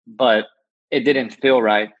 but it didn't feel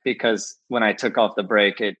right because when I took off the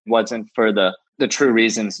break, it wasn't for the true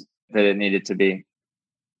reasons that it needed to be.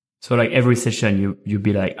 So like every session you'd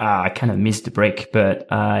be like, I kind of missed the break,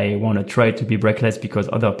 but I want to try to be breakless because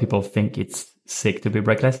other people think it's sick to be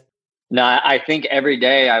breakless. No, I think every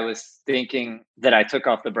day I was thinking that I took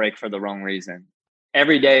off the break for the wrong reason.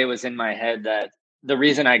 Every day it was in my head that the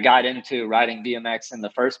reason I got into riding BMX in the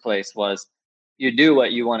first place was you do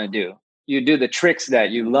what you want to do. You do the tricks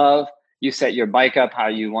that you love. You set your bike up how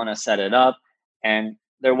you want to set it up. And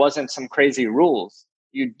there wasn't some crazy rules.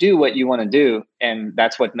 You do what you want to do. And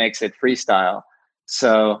that's what makes it freestyle.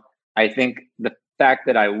 So I think the fact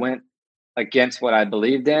that I went against what I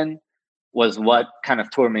believed in was what kind of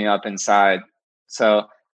tore me up inside. So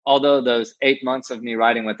although those 8 months of me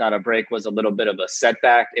riding without a break was a little bit of a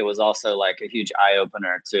setback, it was also like a huge eye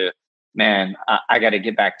opener to, man, I got to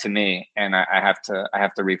get back to me, and I have to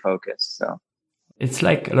refocus. So it's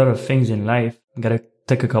like a lot of things in life. You gotta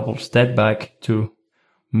take a couple step back to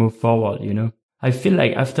move forward, I feel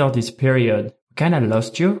like after this period, kind of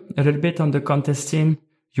lost you a little bit on the contest scene.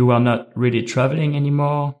 You were not really traveling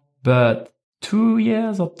anymore, but 2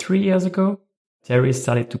 years or 3 years ago, Terry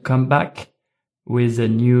started to come back with a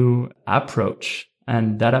new approach.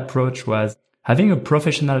 And that approach was having a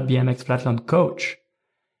professional BMX flatland coach.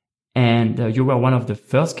 And you were one of the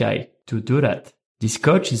first guys to do that. This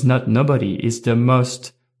coach is not nobody. He's the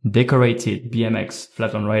most decorated BMX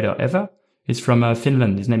flatland rider ever. He's from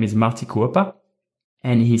Finland. His name is Martti Kuopa.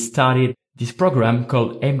 And he started this program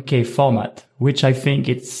called MK Format, which I think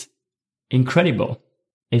it's incredible,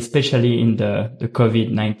 especially in the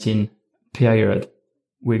COVID-19 period.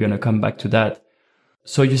 We're going to come back to that.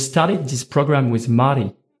 So you started this program with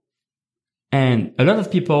Marty. And a lot of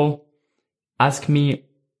people ask me,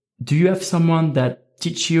 do you have someone that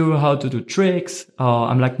teach you how to do tricks? Or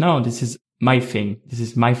I'm like, no, this is my thing. This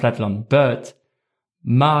is my flatland. But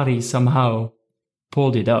Marty somehow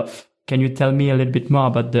pulled it off. Can you tell me a little bit more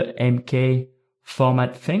about the MK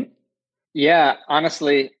Format thing? Yeah,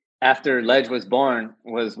 honestly, after Ledge was born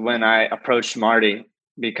was when I approached Marty,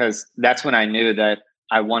 because that's when I knew that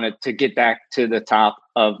I wanted to get back to the top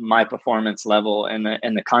of my performance level in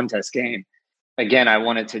the contest game. Again, I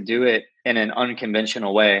wanted to do it in an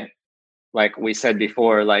unconventional way. Like we said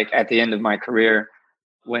before, like at the end of my career,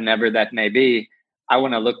 whenever that may be, I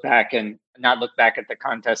want to look back and not look back at the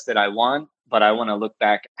contest that I won, but I want to look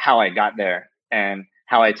back how I got there and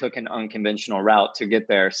how I took an unconventional route to get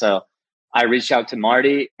there. So I reached out to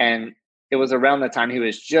Marty, and it was around the time he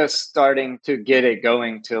was just starting to get it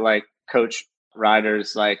going to like coach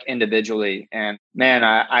riders like individually. And man,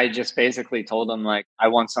 I just basically told him like, I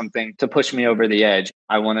want something to push me over the edge.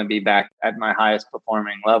 I want to be back at my highest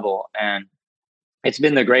performing level. And it's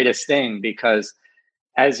been the greatest thing because,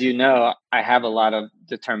 as you know, I have a lot of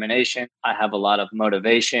determination. I have a lot of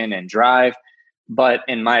motivation and drive. But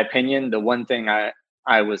in my opinion, the one thing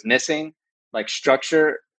I was missing, like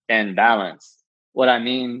structure and balance. What I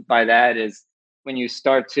mean by that is when you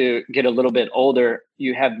start to get a little bit older,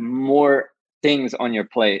 you have more things on your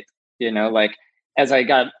plate. Like as I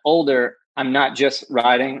got older, I'm not just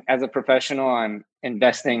riding as a professional. I'm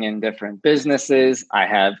investing in different businesses. I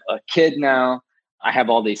have a kid now. I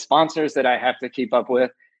have all these sponsors that I have to keep up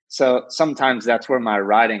with. So sometimes that's where my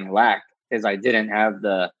riding lacked, is I didn't have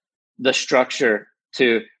the structure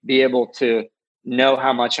to be able to know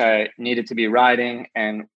how much I needed to be riding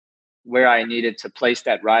and where I needed to place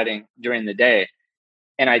that riding during the day.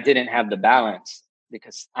 And I didn't have the balance,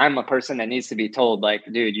 because I'm a person that needs to be told like,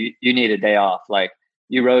 dude, you need a day off. Like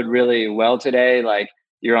you rode really well today. Like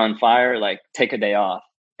you're on fire, like take a day off.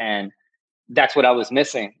 And that's what I was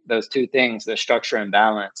missing, those two things, the structure and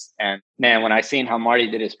balance. And man, when I seen how Marty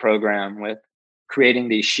did his program with creating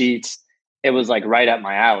these sheets, it was like right up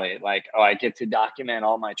my alley. Like, oh, I get to document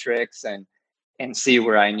all my tricks and see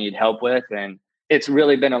where I need help with. And it's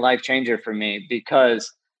really been a life changer for me,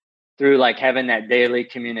 because through like having that daily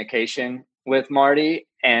communication with Marty,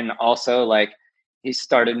 and also like he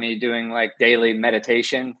started me doing like daily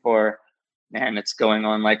meditation for, man, it's going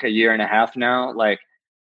on like a year and a half now. Like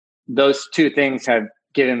those two things have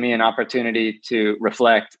given me an opportunity to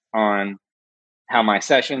reflect on how my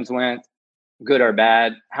sessions went, good or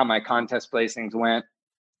bad, how my contest placings went,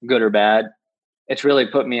 good or bad. It's really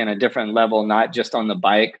put me in a different level, not just on the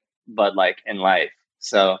bike, but like in life.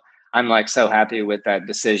 So I'm like so happy with that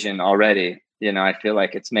decision already. I feel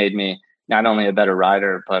like it's made me not only a better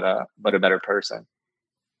rider, but a better person.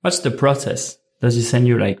 What's the process? Does he send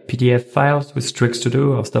you like PDF files with tricks to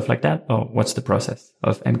do or stuff like that? Or what's the process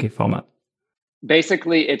of MK Format?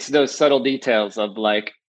 Basically, it's those subtle details of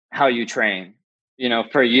like how you train. You know,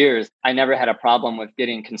 for years, I never had a problem with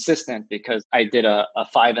getting consistent because I did a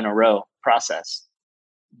 5 in a row process.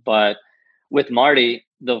 But with Marty,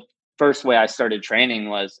 the first way I started training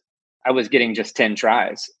was I was getting just 10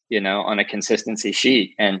 tries, you know, on a consistency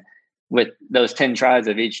sheet. And with those 10 tries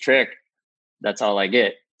of each trick, that's all I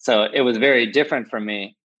get. So it was very different for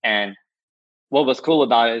me. And what was cool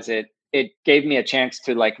about it is it gave me a chance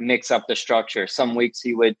to like mix up the structure. Some weeks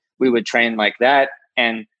we would train like that.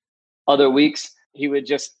 And other weeks he would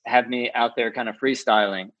just have me out there kind of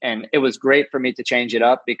freestyling. And it was great for me to change it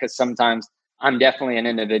up because sometimes I'm definitely an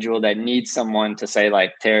individual that needs someone to say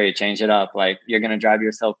like, Terry, change it up. Like you're going to drive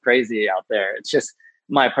yourself crazy out there. It's just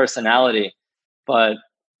my personality. But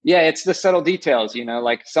yeah, it's the subtle details, you know,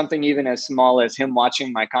 like something even as small as him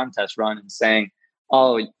watching my contest run and saying,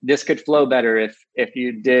 oh, this could flow better if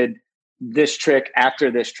you did this trick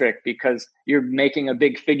after this trick because you're making a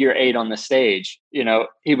big figure 8 on the stage. You know,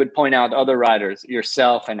 he would point out other riders,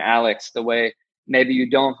 yourself and Alex, the way maybe you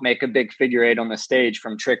don't make a big figure 8 on the stage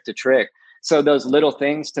from trick to trick. So those little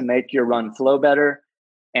things to make your run flow better.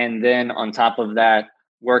 And then on top of that,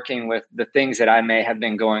 working with the things that I may have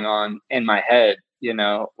been going on in my head, you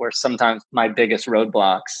know, were sometimes my biggest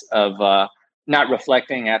roadblocks of not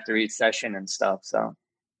reflecting after each session and stuff. So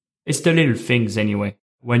it's the little things anyway.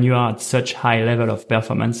 When you are at such high level of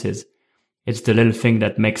performances, it's the little thing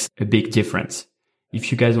that makes a big difference.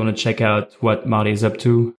 If you guys want to check out what Marty is up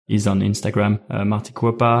to, he's on Instagram, Marty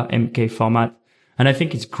Kuopa, MK Format. And I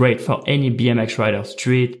think it's great for any BMX rider,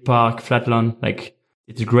 street, park, flatland. Like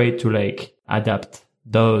it's great to like adapt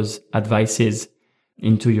those advices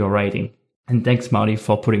into your riding. And thanks, Marty,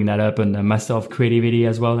 for putting that up, and a master of creativity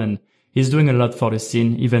as well. And he's doing a lot for the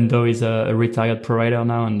scene, even though he's a retired pro rider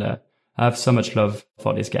now. And I have so much love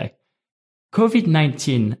for this guy.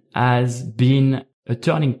 COVID-19 has been a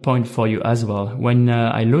turning point for you as well. When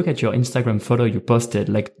I look at your Instagram photo you posted,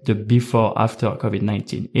 like the before after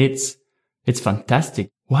COVID-19, it's fantastic.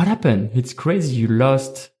 What happened? It's crazy. You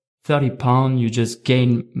lost 30 pounds. You just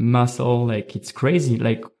gained muscle. Like it's crazy.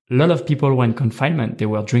 Like a lot of people were in confinement. They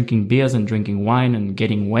were drinking beers and drinking wine and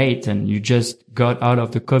getting weight. And you just got out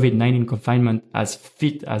of the COVID-19 confinement as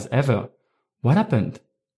fit as ever. What happened?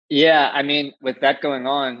 Yeah, I mean, with that going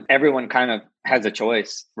on, everyone kind of has a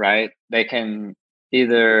choice, right? They can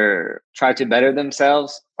either try to better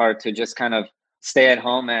themselves or to just kind of stay at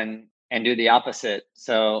home and do the opposite.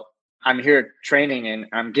 So I'm here training and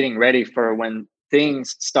I'm getting ready for when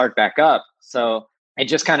things start back up. So it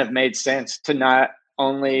just kind of made sense to not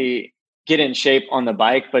only get in shape on the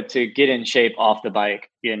bike, but to get in shape off the bike.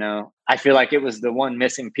 You know, I feel like it was the one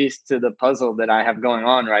missing piece to the puzzle that I have going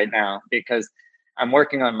on right now, because I'm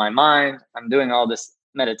working on my mind. I'm doing all this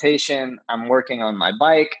meditation. I'm working on my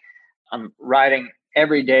bike. I'm riding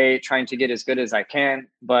every day, trying to get as good as I can.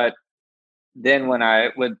 But then when I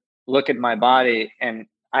would look at my body and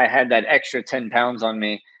I had that extra 10 pounds on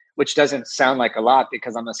me, which doesn't sound like a lot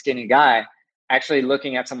because I'm a skinny guy, actually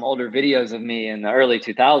looking at some older videos of me in the early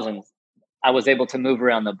 2000s, I was able to move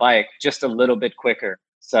around the bike just a little bit quicker.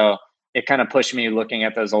 So it kind of pushed me looking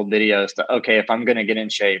at those old videos to, okay, if I'm going to get in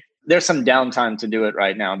shape, there's some downtime to do it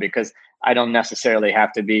right now because I don't necessarily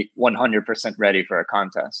have to be 100% ready for a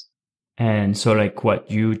contest. And so like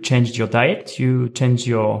what, you changed your diet? You changed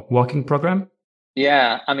your walking program?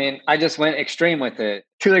 Yeah. I mean, I just went extreme with it.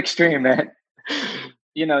 Too extreme, man.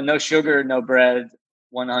 You know, no sugar, no bread,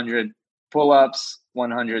 100 pull-ups,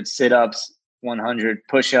 100 sit-ups, 100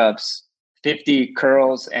 push-ups, 50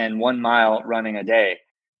 curls, and 1 mile running a day.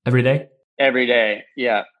 Every day? Every day.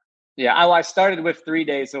 Yeah. Yeah. I started with 3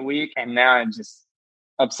 days a week and now I'm just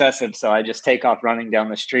obsessive. So I just take off running down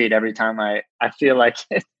the street every time I feel like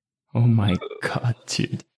it. Oh my God,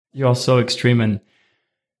 dude. You are so extreme. And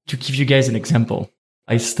to give you guys an example,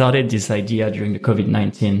 I started this idea during the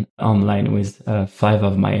COVID-19 online with 5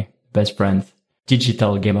 of my best friends,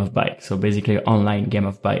 digital game of bike. So basically online game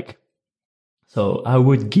of bike. So I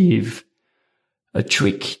would give a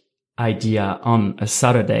trick idea on a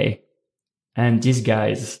Saturday and these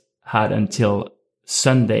guys had until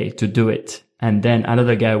Sunday to do it. And then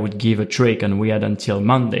another guy would give a trick and we had until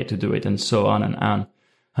Monday to do it, and so on and on.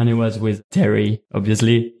 And it was with Terry,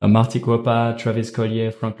 obviously, Marty Kuopa, Travis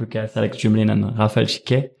Collier, Frank Lucas, Alex Jumlin, and Raphael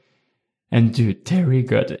Chiquet. And dude, Terry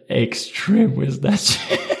got extreme with that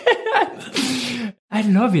shit. I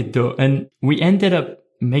love it though. And we ended up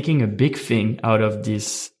making a big thing out of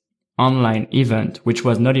this online event, which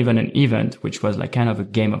was not even an event, which was like kind of a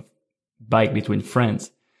game of bike between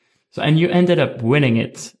friends. So, and you ended up winning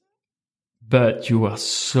it, but you were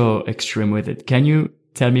so extreme with it. Can you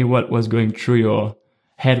tell me what was going through your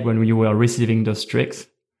head when you were receiving those tricks?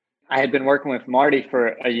 I had been working with Marty for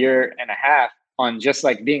a year and a half on just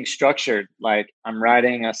like being structured. Like I'm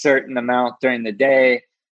riding a certain amount during the day.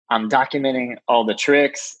 I'm documenting all the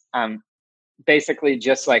tricks. I'm basically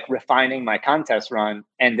just like refining my contest run.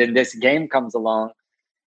 And then this game comes along,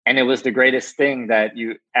 and it was the greatest thing that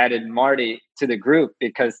you added Marty to the group,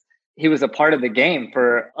 because he was a part of the game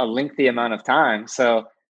for a lengthy amount of time. So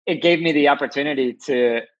it gave me the opportunity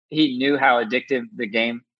he knew how addictive the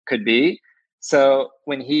game could be. So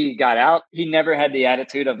when he got out, he never had the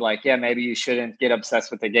attitude of like, yeah, maybe you shouldn't get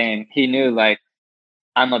obsessed with the game. He knew like,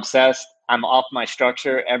 I'm obsessed. I'm off my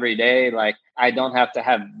structure every day. Like I don't have to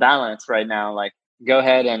have balance right now. Like go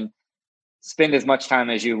ahead and spend as much time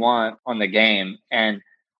as you want on the game. And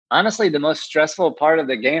honestly, the most stressful part of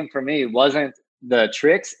the game for me wasn't the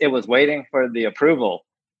tricks. It was waiting for the approval.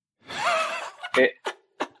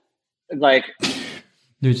 Like,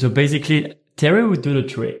 dude, so basically Terry would do the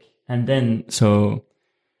trick, and then so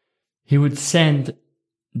he would send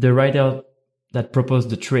the rider that proposed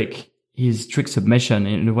the trick his trick submission,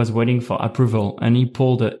 and it was waiting for approval, and he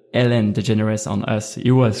pulled a Ellen DeGeneres on us.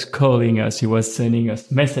 He was calling us, he was sending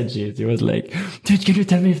us messages. He was like, dude, can you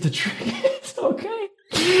tell me if the trick is okay?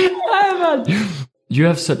 You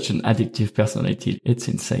have such an addictive personality. It's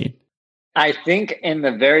insane. I think in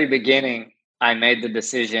the very beginning, I made the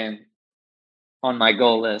decision on my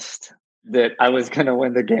goal list that I was going to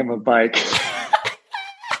win the game of bike.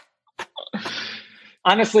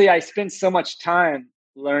 Honestly, I spent so much time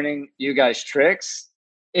learning you guys' tricks.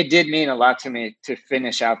 It did mean a lot to me to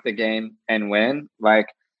finish out the game and win. Like,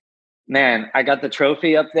 man, I got the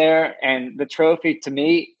trophy up there, and the trophy to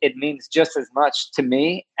me, it means just as much to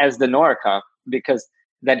me as the Nora Cup, because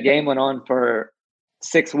that game went on for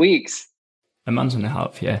 6 weeks. A month and a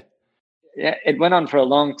half, yeah. Yeah, it went on for a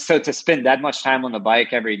long, so to spend that much time on the bike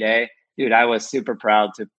every day, dude, I was super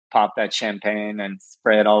proud to pop that champagne and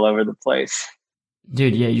spray it all over the place.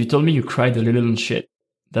 Dude, yeah, you told me you cried a little and shit.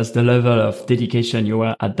 That's the level of dedication you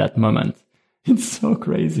were at that moment. It's so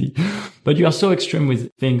crazy. But you are so extreme with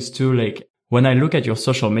things too. Like when I look at your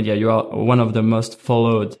social media, you are one of the most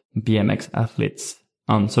followed BMX athletes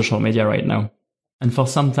on social media right now. And for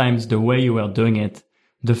sometimes the way you were doing it,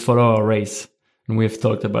 the follower race, and we've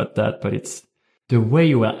talked about that, but it's the way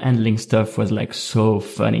you were handling stuff was like so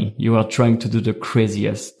funny. You were trying to do the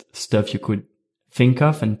craziest stuff you could think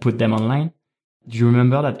of and put them online. Do you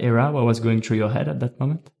remember that era? What was going through your head at that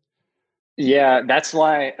moment? Yeah, that's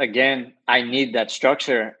why, again, I need that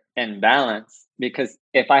structure and balance, because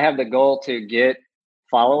if I have the goal to get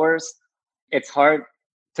followers, it's hard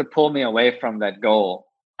to pull me away from that goal.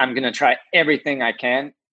 I'm going to try everything I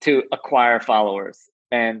can to acquire followers.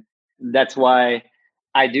 And that's why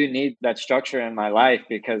I do need that structure in my life,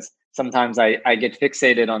 because sometimes I get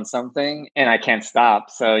fixated on something and I can't stop.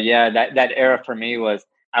 So yeah, that era for me was,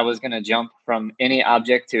 I was going to jump from any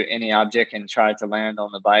object to any object and try to land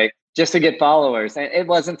on the bike just to get followers. And it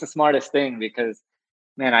wasn't the smartest thing, because,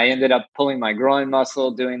 man, I ended up pulling my groin muscle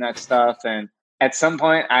doing that stuff. And at some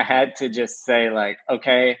point I had to just say like,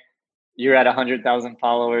 okay, you're at 100,000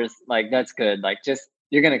 followers. Like, that's good. Like, just,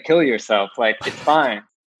 you're going to kill yourself. Like, it's fine.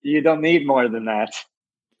 You don't need more than that.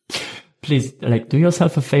 Please, like, do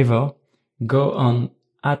yourself a favor. Go on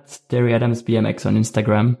 @TerryAdamsBMX on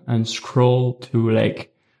Instagram and scroll to like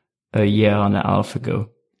a year and a half ago.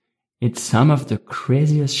 It's some of the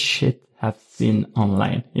craziest shit I've seen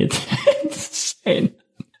online. It's insane.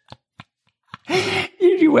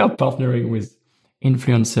 You were partnering with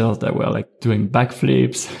influencers that were like doing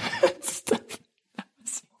backflips and stuff.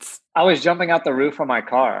 I was jumping out the roof of my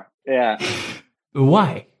car. Yeah.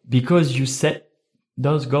 Why? Because you set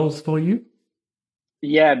those goals for you?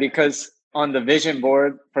 Yeah, because on the vision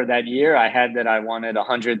board for that year, I had that I wanted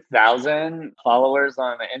 100,000 followers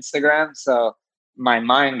on Instagram. So my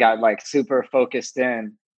mind got like super focused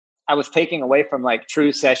in. I was taking away from like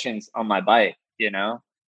true sessions on my bike,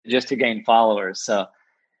 just to gain followers. So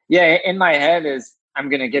yeah, in my head is, I'm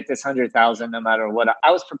going to get this 100,000 no matter what.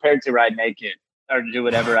 I was prepared to ride naked or do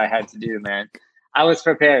whatever I had to do, man. I was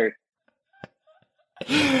prepared.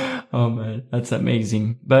 Oh man, that's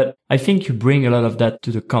amazing. But I think you bring a lot of that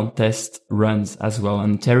to the contest runs as well.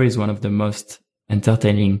 And Terry is one of the most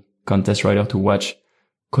entertaining contest rider to watch,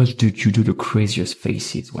 because dude, you do the craziest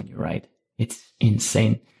faces when you ride. It's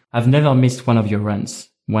insane. I've never missed one of your runs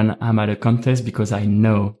when I'm at a contest, because I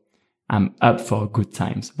know I'm up for good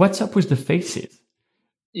times. What's up with the faces?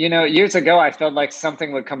 Years ago, I felt like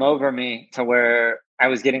something would come over me to where I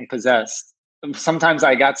was getting possessed. sometimes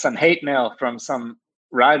I got some hate mail from some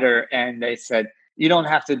rider and they said, you don't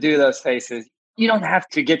have to do those faces. You don't have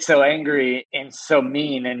to get so angry and so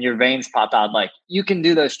mean and your veins pop out. Like, you can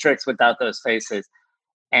do those tricks without those faces.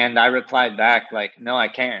 And I replied back, like, no, I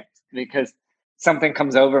can't, because something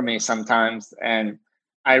comes over me sometimes. And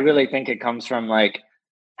I really think it comes from like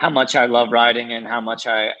how much I love riding and how much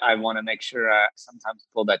I want to make sure I sometimes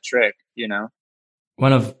pull that trick, you know?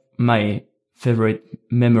 One of my favorite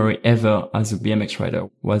memory ever as a BMX rider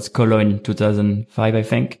was Cologne in 2005, I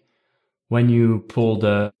think, when you pulled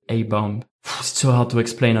a A-bomb. It's so hard to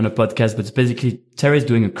explain on a podcast, but it's basically Terry's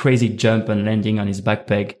doing a crazy jump and landing on his back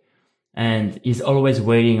peg. And he's always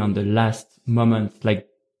waiting on the last moment, like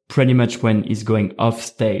pretty much when he's going off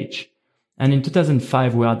stage. And in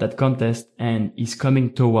 2005, we were at that contest and he's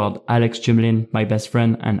coming toward Alex Chimlin, my best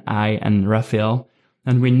friend, and I and Raphael.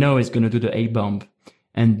 And we know he's going to do the A-bomb.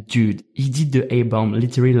 And dude, he did the A-bomb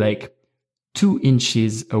literally like 2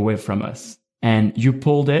 inches away from us. And you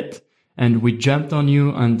pulled it and we jumped on you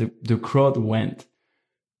and the crowd went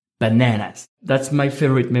bananas. That's my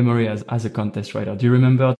favorite memory as a contest rider. Do you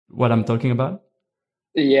remember what I'm talking about?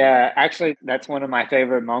 Yeah, actually, that's one of my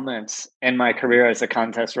favorite moments in my career as a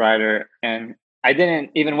contest rider. And I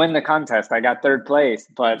didn't even win the contest. I got 3rd place,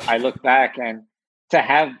 but I look back and to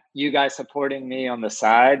have you guys supporting me on the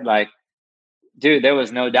side, like, dude, there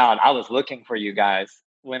was no doubt. I was looking for you guys.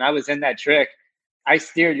 When I was in that trick, I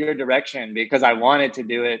steered your direction because I wanted to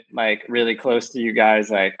do it like really close to you guys.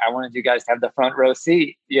 Like, I wanted you guys to have the front row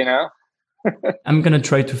seat, you know? I'm going to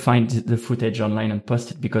try to find the footage online and post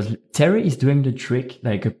it because Terry is doing the trick,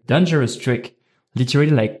 like a dangerous trick, literally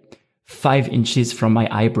like 5 inches from my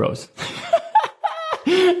eyebrows.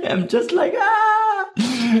 I'm just like, ah!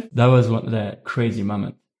 That was one of the crazy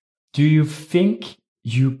moments. Do you think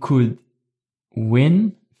you could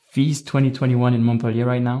win FIS 2021 in Montpellier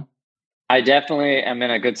right now? I definitely am in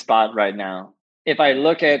a good spot right now. If I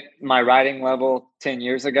look at my riding level 10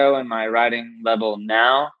 years ago and my riding level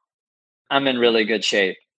now, I'm in really good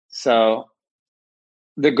shape. So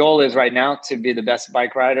the goal is right now to be the best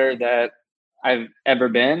bike rider that I've ever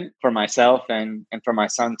been for myself and for my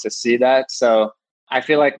son to see that. So I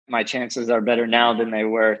feel like my chances are better now than they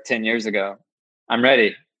were 10 years ago. I'm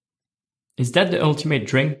ready. Is that the ultimate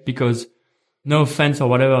dream? Because no offense or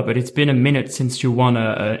whatever, but it's been a minute since you won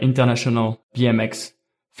a international BMX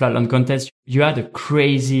flatland contest. You had a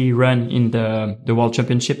crazy run in the World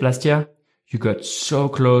Championship last year. You got so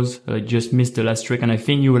close, just missed the last trick. And I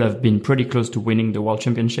think you would have been pretty close to winning the World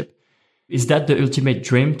Championship. Is that the ultimate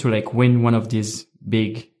dream, to like win one of these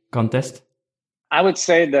big contests? I would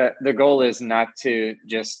say that the goal is not to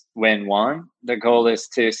just win one. The goal is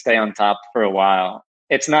to stay on top for a while.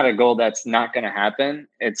 It's not a goal that's not going to happen.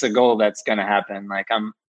 It's a goal that's going to happen. Like,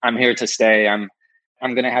 I'm here to stay. I'm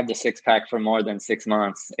going to have the 6-pack for more than 6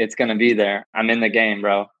 months. It's going to be there. I'm in the game,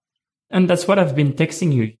 bro. And that's what I've been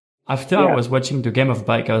texting you. After I was watching the Game of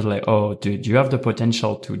Bike, I was like, oh, dude, you have the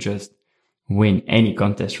potential to just win any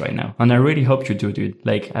contest right now. And I really hope you do, dude.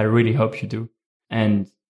 Like, I really hope you do. And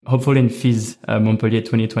hopefully in FIS Montpellier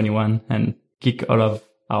 2021 and kick all of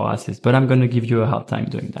our asses. But I'm going to give you a hard time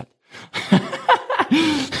doing that.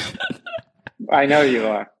 I know you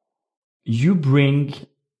are. You bring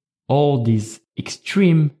all this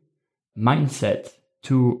extreme mindset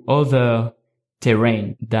to other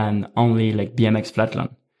terrain than only like BMX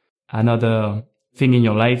flatland. Another thing in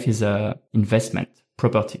your life is investment,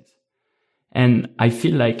 properties. And I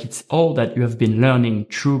feel like it's all that you have been learning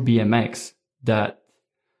through BMX that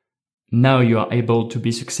now you are able to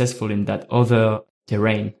be successful in that other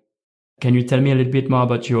terrain. Can you tell me a little bit more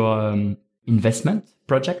about your investment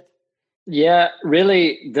project? Yeah,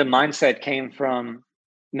 really, the mindset came from,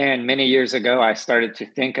 many years ago, I started to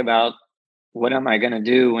think about what am I going to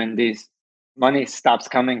do when these money stops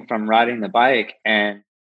coming from riding the bike? And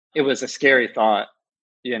it was a scary thought.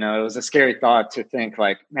 You know, it was a scary thought to think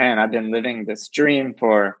like, man, I've been living this dream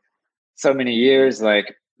for so many years.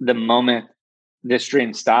 Like, the moment this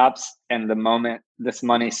dream stops and the moment this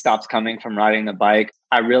money stops coming from riding the bike,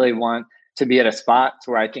 I really want to be at a spot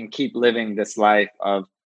where I can keep living this life of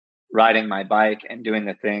riding my bike and doing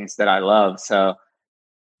the things that I love. So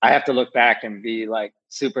I have to look back and be like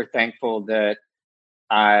super thankful that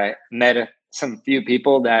I met some few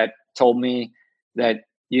people that told me that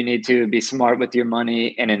you need to be smart with your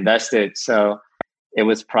money and invest it. So it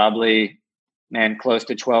was probably, close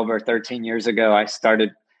to 12 or 13 years ago, I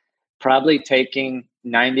started probably taking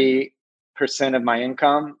 90% of my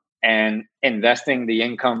income and investing the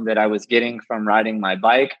income that I was getting from riding my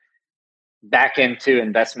bike back into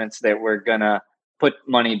investments that were going to put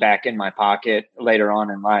money back in my pocket later on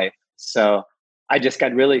in life. So I just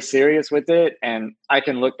got really serious with it. And I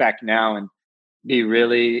can look back now and be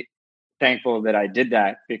really thankful that I did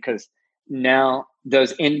that, because now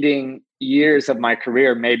those ending years of my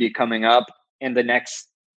career may be coming up in the next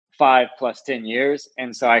 5 plus 10 years.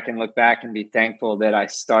 And so I can look back and be thankful that I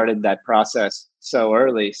started that process so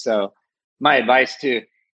early. So my advice to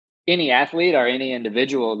any athlete or any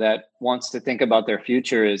individual that wants to think about their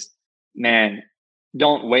future is, man,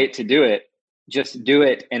 don't wait to do it. Just do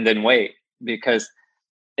it and then wait. Because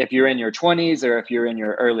if you're in your 20s, or if you're in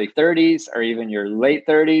your early 30s, or even your late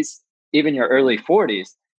 30s, even your early 40s,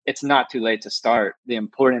 it's not too late to start. The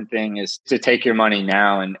important thing is to take your money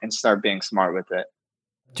now and start being smart with it.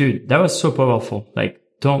 Dude, that was so powerful. Like,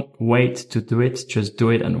 don't wait to do it. Just do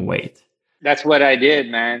it and wait. That's what I did,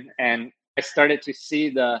 man. And I started to see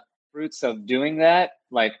the fruits of doing that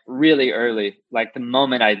like really early. Like the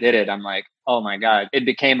moment I did it, I'm like, oh my God, it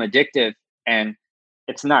became addictive. And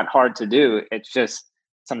it's not hard to do. It's just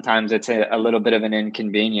sometimes it's a little bit of an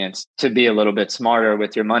inconvenience to be a little bit smarter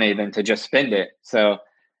with your money than to just spend it. So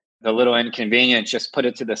the little inconvenience, just put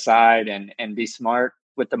it to the side and be smart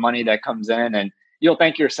with the money that comes in. And you'll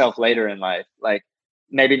thank yourself later in life. Like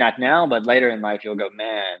maybe not now, but later in life, you'll go,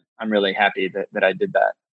 man, I'm really happy that I did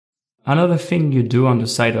that. Another thing you do on the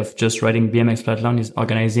side of just riding BMX Flatland is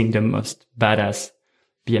organizing the most badass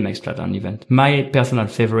BMX Flatland event. My personal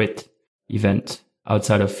favorite event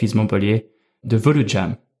outside of FIS Montpellier, the Voodoo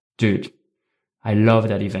Jam. Dude, I love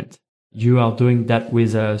that event. You are doing that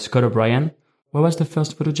with Scott O'Brien. What was the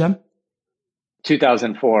first Voodoo Jam?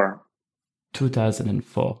 2004.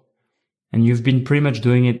 2004. And you've been pretty much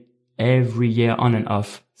doing it every year on and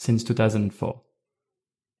off since 2004.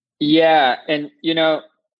 Yeah. And,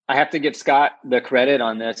 I have to give Scott the credit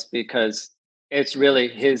on this, because it's really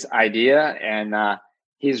his idea. And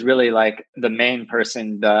he's really like the main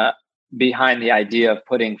person behind the idea of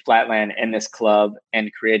putting Flatland in this club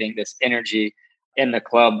and creating this energy in the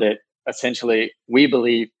club that essentially we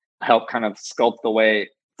believe help kind of sculpt the way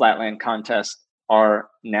Flatland contests are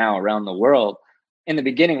now around the world. In the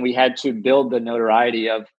beginning, we had to build the notoriety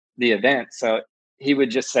of the event. So he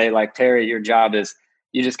would just say like, Terry, your job is,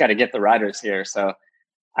 you just got to get the riders here. So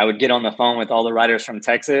I would get on the phone with all the riders from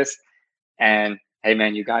Texas and, hey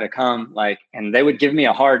man, you got to come. Like, and they would give me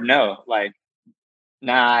a hard no, like,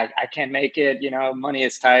 nah, I can't make it. Money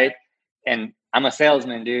is tight. And I'm a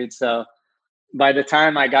salesman, dude. So by the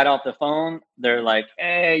time I got off the phone, they're like,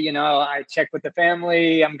 hey, I checked with the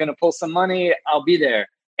family. I'm going to pull some money. I'll be there.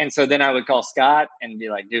 And so then I would call Scott and be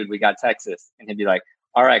like, dude, we got Texas. And he'd be like,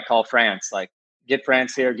 all right, call France. Like, get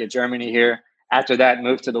France here, get Germany here. After that,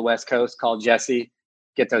 move to the West Coast, call Jesse,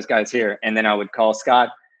 get those guys here. And then I would call Scott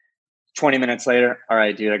 20 minutes later. All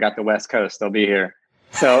right, dude, I got the West Coast. They'll be here.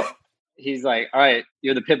 So he's like, all right,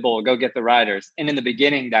 you're the pit bull, go get the riders. And in the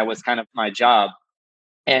beginning, that was kind of my job.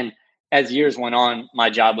 And as years went on, my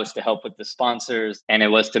job was to help with the sponsors, and it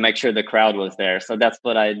was to make sure the crowd was there. So that's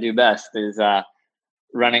what I do best, is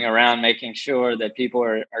running around, making sure that people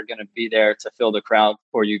are going to be there to fill the crowd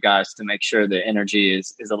for you guys, to make sure the energy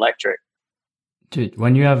is electric. Dude,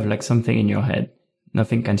 when you have like something in your head,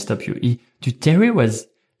 nothing can stop you. Dude, Terry was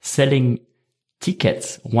selling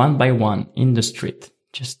tickets one by one in the street.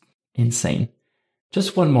 Just insane.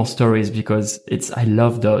 Just one more stories, because I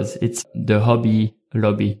love those. It's the Hobby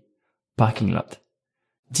Lobby parking lot.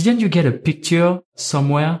 Didn't you get a picture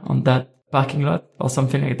somewhere on that parking lot or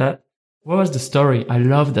something like that? What was the story? I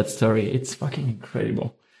love that story. It's fucking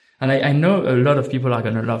incredible. And I know a lot of people are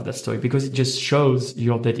going to love that story, because it just shows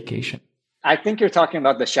your dedication. I think you're talking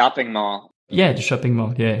about the shopping mall. Yeah, the shopping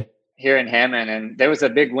mall. Yeah. Here in Hammond. And there was a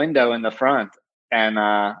big window in the front. And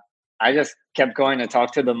I just kept going to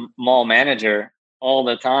talk to the mall manager all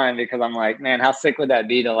the time, because I'm like, man, how sick would that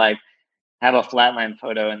be to like have a Flatland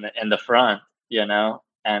photo in the front,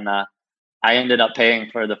 And I ended up paying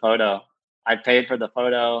for the photo. I paid for the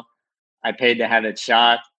photo. I paid to have it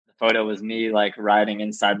shot. The photo was me like riding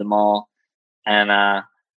inside the mall. And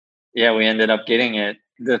we ended up getting it.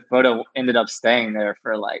 The photo ended up staying there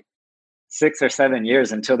for like 6 or 7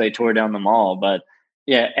 years until they tore down the mall. But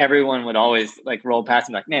yeah, everyone would always like roll past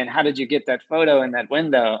and like, man, how did you get that photo in that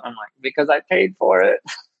window? I'm like, because I paid for it.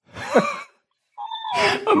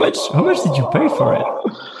 How much did you pay for it?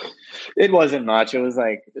 It wasn't much. It was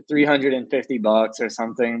like $350 or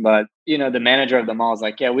something. But, the manager of the mall is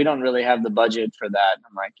like, yeah, we don't really have the budget for that.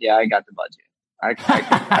 I'm like, yeah, I got the budget.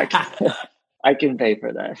 I can pay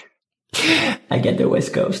for that. I get the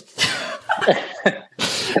West Coast.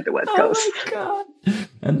 At the West Coast. Oh my God.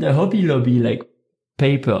 And the Hobby Lobby,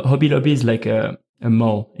 Hobby Lobby is like a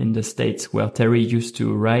mall in the States where Terry used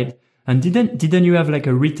to ride. And didn't you have like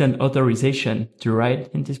a written authorization to ride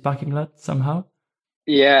in this parking lot somehow?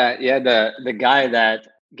 Yeah. The guy that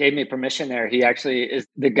gave me permission there, he actually is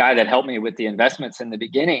the guy that helped me with the investments in the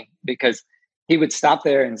beginning because he would stop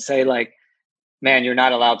there and say like, "Man, you're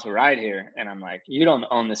not allowed to ride here." And I'm like, "You don't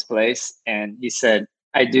own this place." And he said,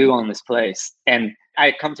 "I do own this place." And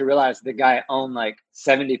I come to realize the guy owned like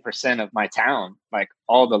 70% of my town, like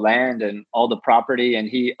all the land and all the property. And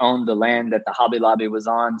he owned the land that the Hobby Lobby was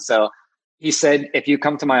on. So he said, if you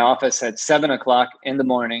come to my office at 7 o'clock in the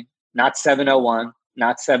morning, not 7:01,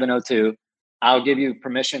 not 7:02, I'll give you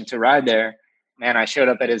permission to ride there. Man, I showed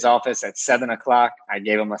up at his office at 7 o'clock. I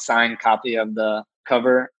gave him a signed copy of the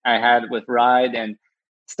cover I had with Ride and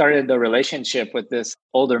started the relationship with this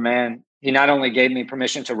older man. He not only gave me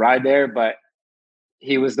permission to ride there, but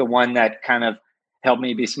he was the one that kind of helped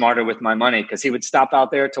me be smarter with my money because he would stop out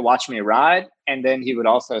there to watch me ride. And then he would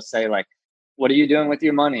also say, like, what are you doing with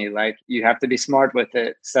your money? Like, you have to be smart with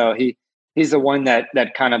it. So he's the one that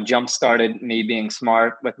kind of jump started me being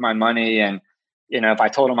smart with my money. And, if I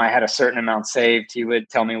told him I had a certain amount saved, he would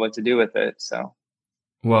tell me what to do with it. So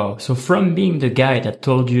Wow. So from being the guy that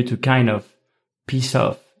told you to kind of piss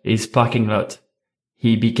off his parking lot,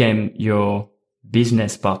 he became your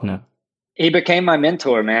business partner. he became my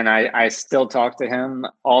mentor, man. I still talk to him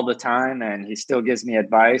all the time and he still gives me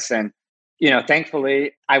advice. And,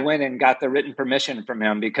 thankfully I went and got the written permission from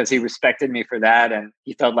him because he respected me for that. And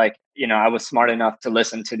he felt like, I was smart enough to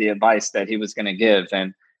listen to the advice that he was going to give.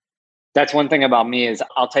 And that's one thing about me is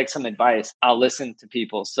I'll take some advice. I'll listen to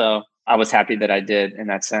people. So I was happy that I did in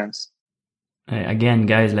that sense. Again,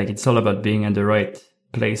 guys, like it's all about being at the right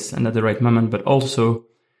place and at the right moment, but also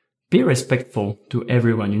be respectful to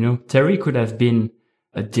everyone. Terry could have been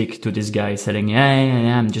a dick to this guy saying,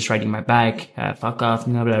 yeah, I'm just riding my bike, fuck off,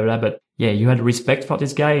 blah, blah, blah. But yeah, you had respect for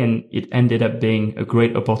this guy and it ended up being a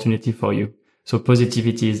great opportunity for you. So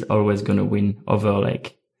positivity is always going to win over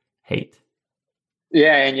like hate.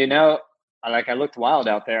 Yeah. And I looked wild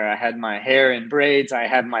out there. I had my hair in braids. I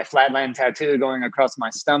had my flatland tattoo going across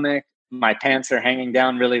my stomach. My pants are hanging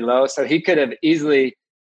down really low. So he could have easily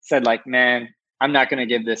said like, man, I'm not going to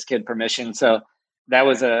give this kid permission. So that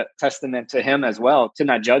was a testament to him as well, to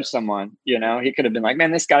not judge someone. He could have been like,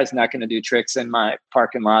 man, this guy's not going to do tricks in my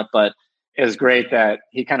parking lot. But it was great that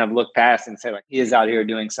he kind of looked past and said like, he is out here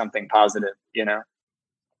doing something positive.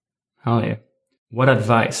 Oh yeah. What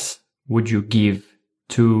advice would you give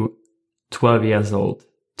to 12 years old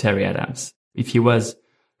Terry Adams if he was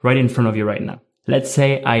right in front of you right now? Let's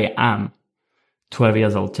say I am 12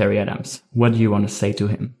 years old Terry Adams. What do you want to say to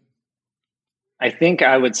him? I think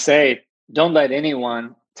I would say, don't let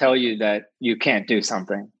anyone tell you that you can't do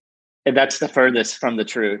something. That's the furthest from the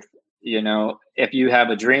truth. If you have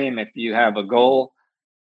a dream, if you have a goal,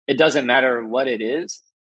 it doesn't matter what it is.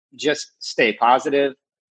 Just stay positive,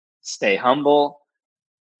 stay humble,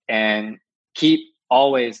 and keep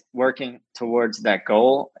always working towards that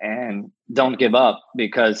goal and don't give up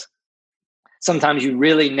because sometimes you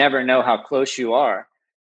really never know how close you are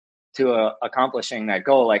to accomplishing that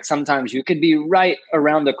goal. Like sometimes you could be right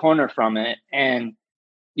around the corner from it and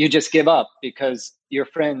you just give up because your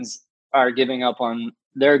friends are giving up on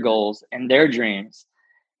their goals and their dreams.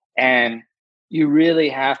 And you really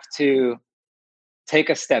have to take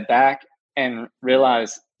a step back and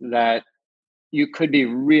realize that you could be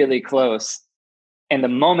really close. And the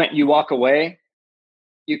moment you walk away,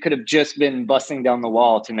 you could have just been busting down the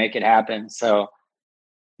wall to make it happen. So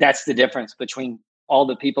that's the difference between all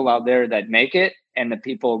the people out there that make it and the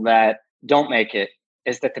people that don't make it,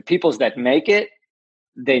 is that the peoples that make it,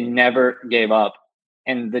 they never gave up.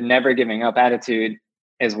 And the never giving up attitude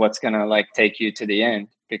is what's going to like take you to the end,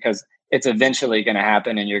 because it's eventually going to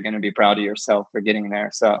happen and you're going to be proud of yourself for getting there.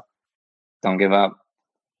 So don't give up.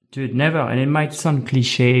 Dude, never. And it might sound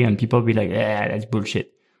cliche and people be like, yeah, that's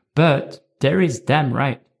bullshit. But there is damn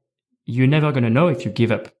right. You're never going to know if you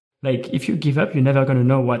give up. Like if you give up, you're never going to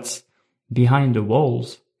know what's behind the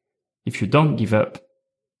walls. If you don't give up,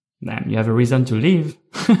 man, you have a reason to leave.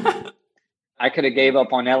 I could have gave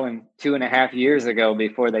up on Ellen 2.5 years ago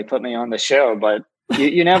before they put me on the show, but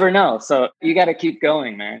you never know. So you got to keep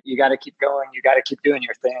going, man. You got to keep going. You got to keep doing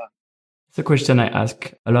your thing. The question I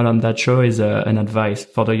ask a lot on that show is an advice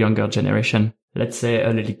for the younger generation. Let's say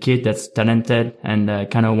a little kid that's talented and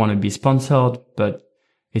kind of want to be sponsored, but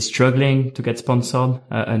is struggling to get sponsored.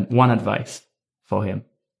 And one advice for him.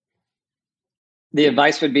 The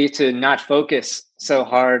advice would be to not focus so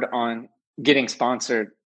hard on getting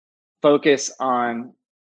sponsored. Focus on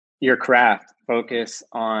your craft, focus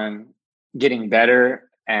on getting better,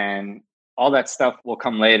 and all that stuff will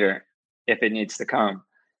come later if it needs to come.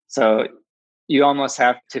 So you almost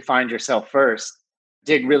have to find yourself first,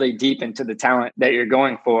 dig really deep into the talent that you're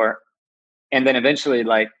going for, And then eventually,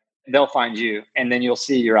 like, they'll find you and then you'll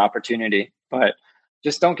see your opportunity. But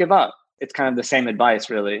just don't give up. It's kind of the same advice,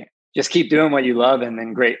 really. Just keep doing what you love, and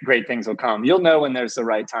then great things will come. You'll know when there's the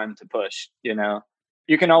right time to push, you know.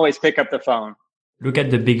 You can always pick up the phone. Look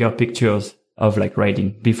at the bigger pictures of like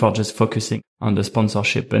riding before just focusing on the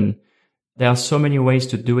sponsorship. And there are so many ways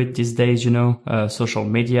to do it these days, you know, social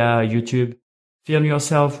media, YouTube. Film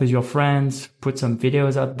yourself with your friends, put some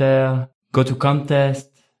videos out there, go to contests.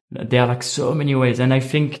 There are like so many ways. And I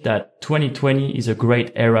think that 2020 is a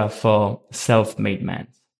great era for self-made men.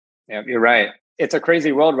 Yeah, you're right. It's a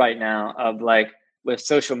crazy world right now of like with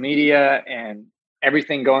social media and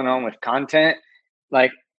everything going on with content,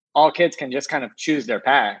 like all kids can just kind of choose their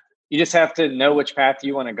path. You just have to know which path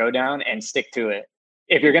you want to go down and stick to it.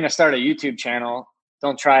 If you're going to start a YouTube channel,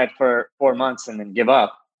 don't try it for 4 months and then give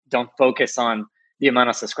up. Don't focus on the amount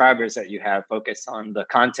of subscribers that you have. Focus on the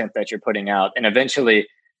content that you're putting out, and eventually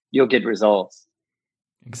you'll get results.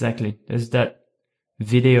 Exactly. There's that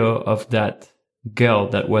video of that girl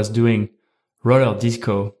that was doing roller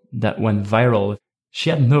disco that went viral. She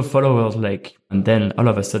had no followers, like, and then all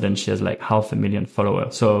of a sudden she has like 500,000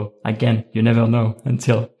 followers. So again, you never know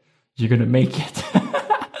until you're going to make it.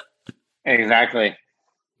 Exactly.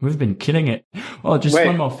 We've been killing it. Oh, just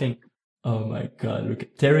one more thing. Oh my God.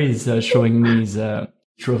 Look, Terry is showing me his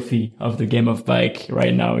trophy of the game of bike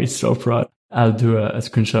right now. He's so proud. I'll do a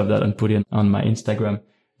screenshot of that and put it on my Instagram.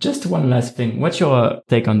 Just one last thing. What's your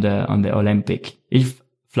take on the Olympic? If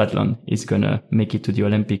Flatland is going to make it to the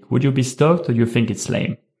Olympic, would you be stoked, or do you think it's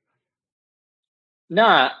lame?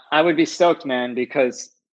 Nah, I would be stoked, man, because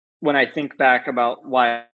when I think back about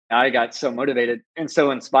why I got so motivated and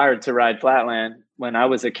so inspired to ride Flatland when I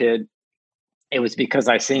was a kid, it was because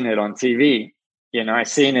I seen it on TV. You know, I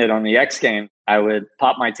seen it on the X Games. I would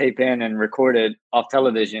pop my tape in and record it off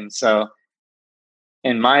television. So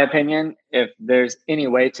in my opinion, if there's any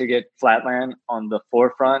way to get Flatland on the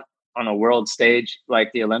forefront on a world stage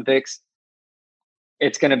like the Olympics,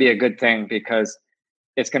 it's going to be a good thing because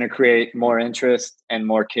it's going to create more interest and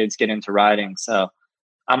more kids get into riding. So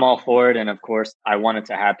I'm all for it. And of course, I want it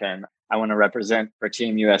to happen. I want to represent for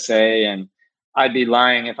Team USA. And I'd be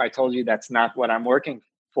lying if I told you that's not what I'm working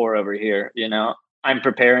for over here. You know, I'm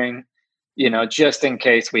preparing, you know, just in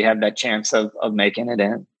case we have that chance of making it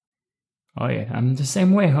in. Oh yeah, I'm the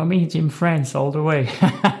same way, homie. Team France all the way.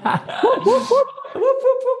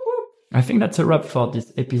 I think that's a wrap for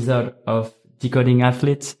this episode of Decoding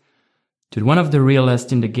Athletes. To one of the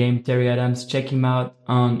realest in the game, Terry Adams. Check him out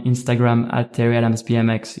on Instagram at Terry Adams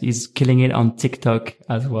BMX. He's killing it on TikTok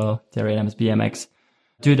as well, Terry Adams BMX.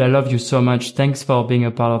 Dude, I love you so much. Thanks for being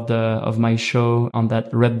a part of my show on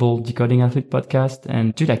that Red Bull Decoding Athlete podcast.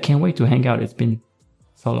 And dude, I can't wait to hang out. It's been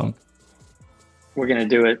so long. We're going to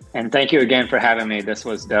do it. And thank you again for having me. This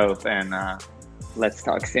was dope. And let's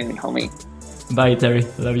talk soon, homie. Bye, Terry.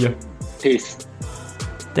 Love you. Peace.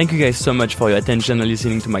 Thank you guys so much for your attention and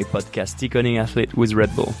listening to my podcast, Decoding Athlete with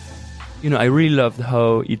Red Bull. You know, I really loved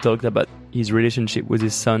how he talked about his relationship with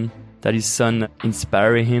his son, that his son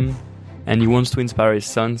inspired him, and he wants to inspire his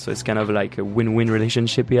son. So it's kind of like a win-win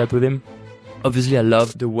relationship he had with him. Obviously, I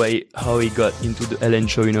love the way how he got into the Ellen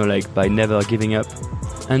show, you know, like by never giving up.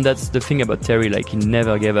 And that's the thing about Terry, like he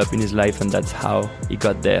never gave up in his life, and that's how he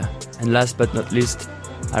got there. And last but not least,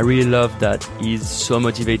 I really love that he's so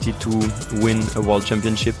motivated to win a world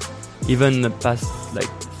championship. Even past like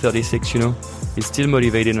 36, you know, he's still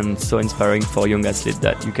motivated and so inspiring for young athletes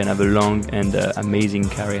that you can have a long and amazing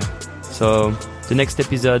career. So the next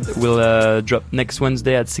episode will drop next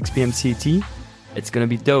Wednesday at 6 p.m. CET. It's going to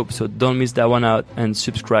be dope, so don't miss that one out, and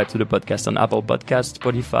subscribe to the podcast on Apple Podcasts,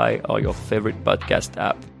 Spotify, or your favorite podcast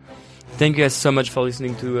app. Thank you guys so much for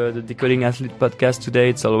listening to the Decoding Athlete podcast today.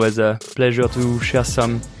 It's always a pleasure to share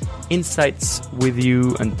some insights with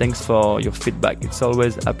you, and thanks for your feedback. It's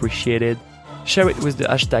always appreciated. Share it with the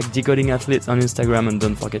hashtag Decoding Athletes on Instagram, and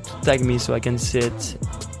don't forget to tag me so I can see it.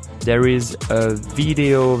 There is a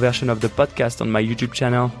video version of the podcast on my YouTube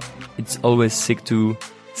channel. It's always sick to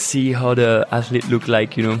see how the athlete look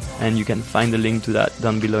like, you know, and you can find the link to that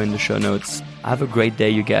down below in the show notes. Have a great day,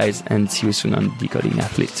 you guys, and see you soon on Decoding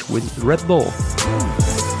Athletes with Red Bull.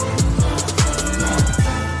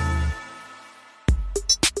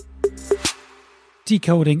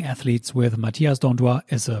 Decoding Athletes with Matthias Dondois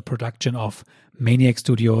is a production of Maniac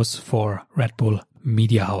Studios for Red Bull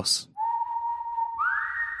Media House.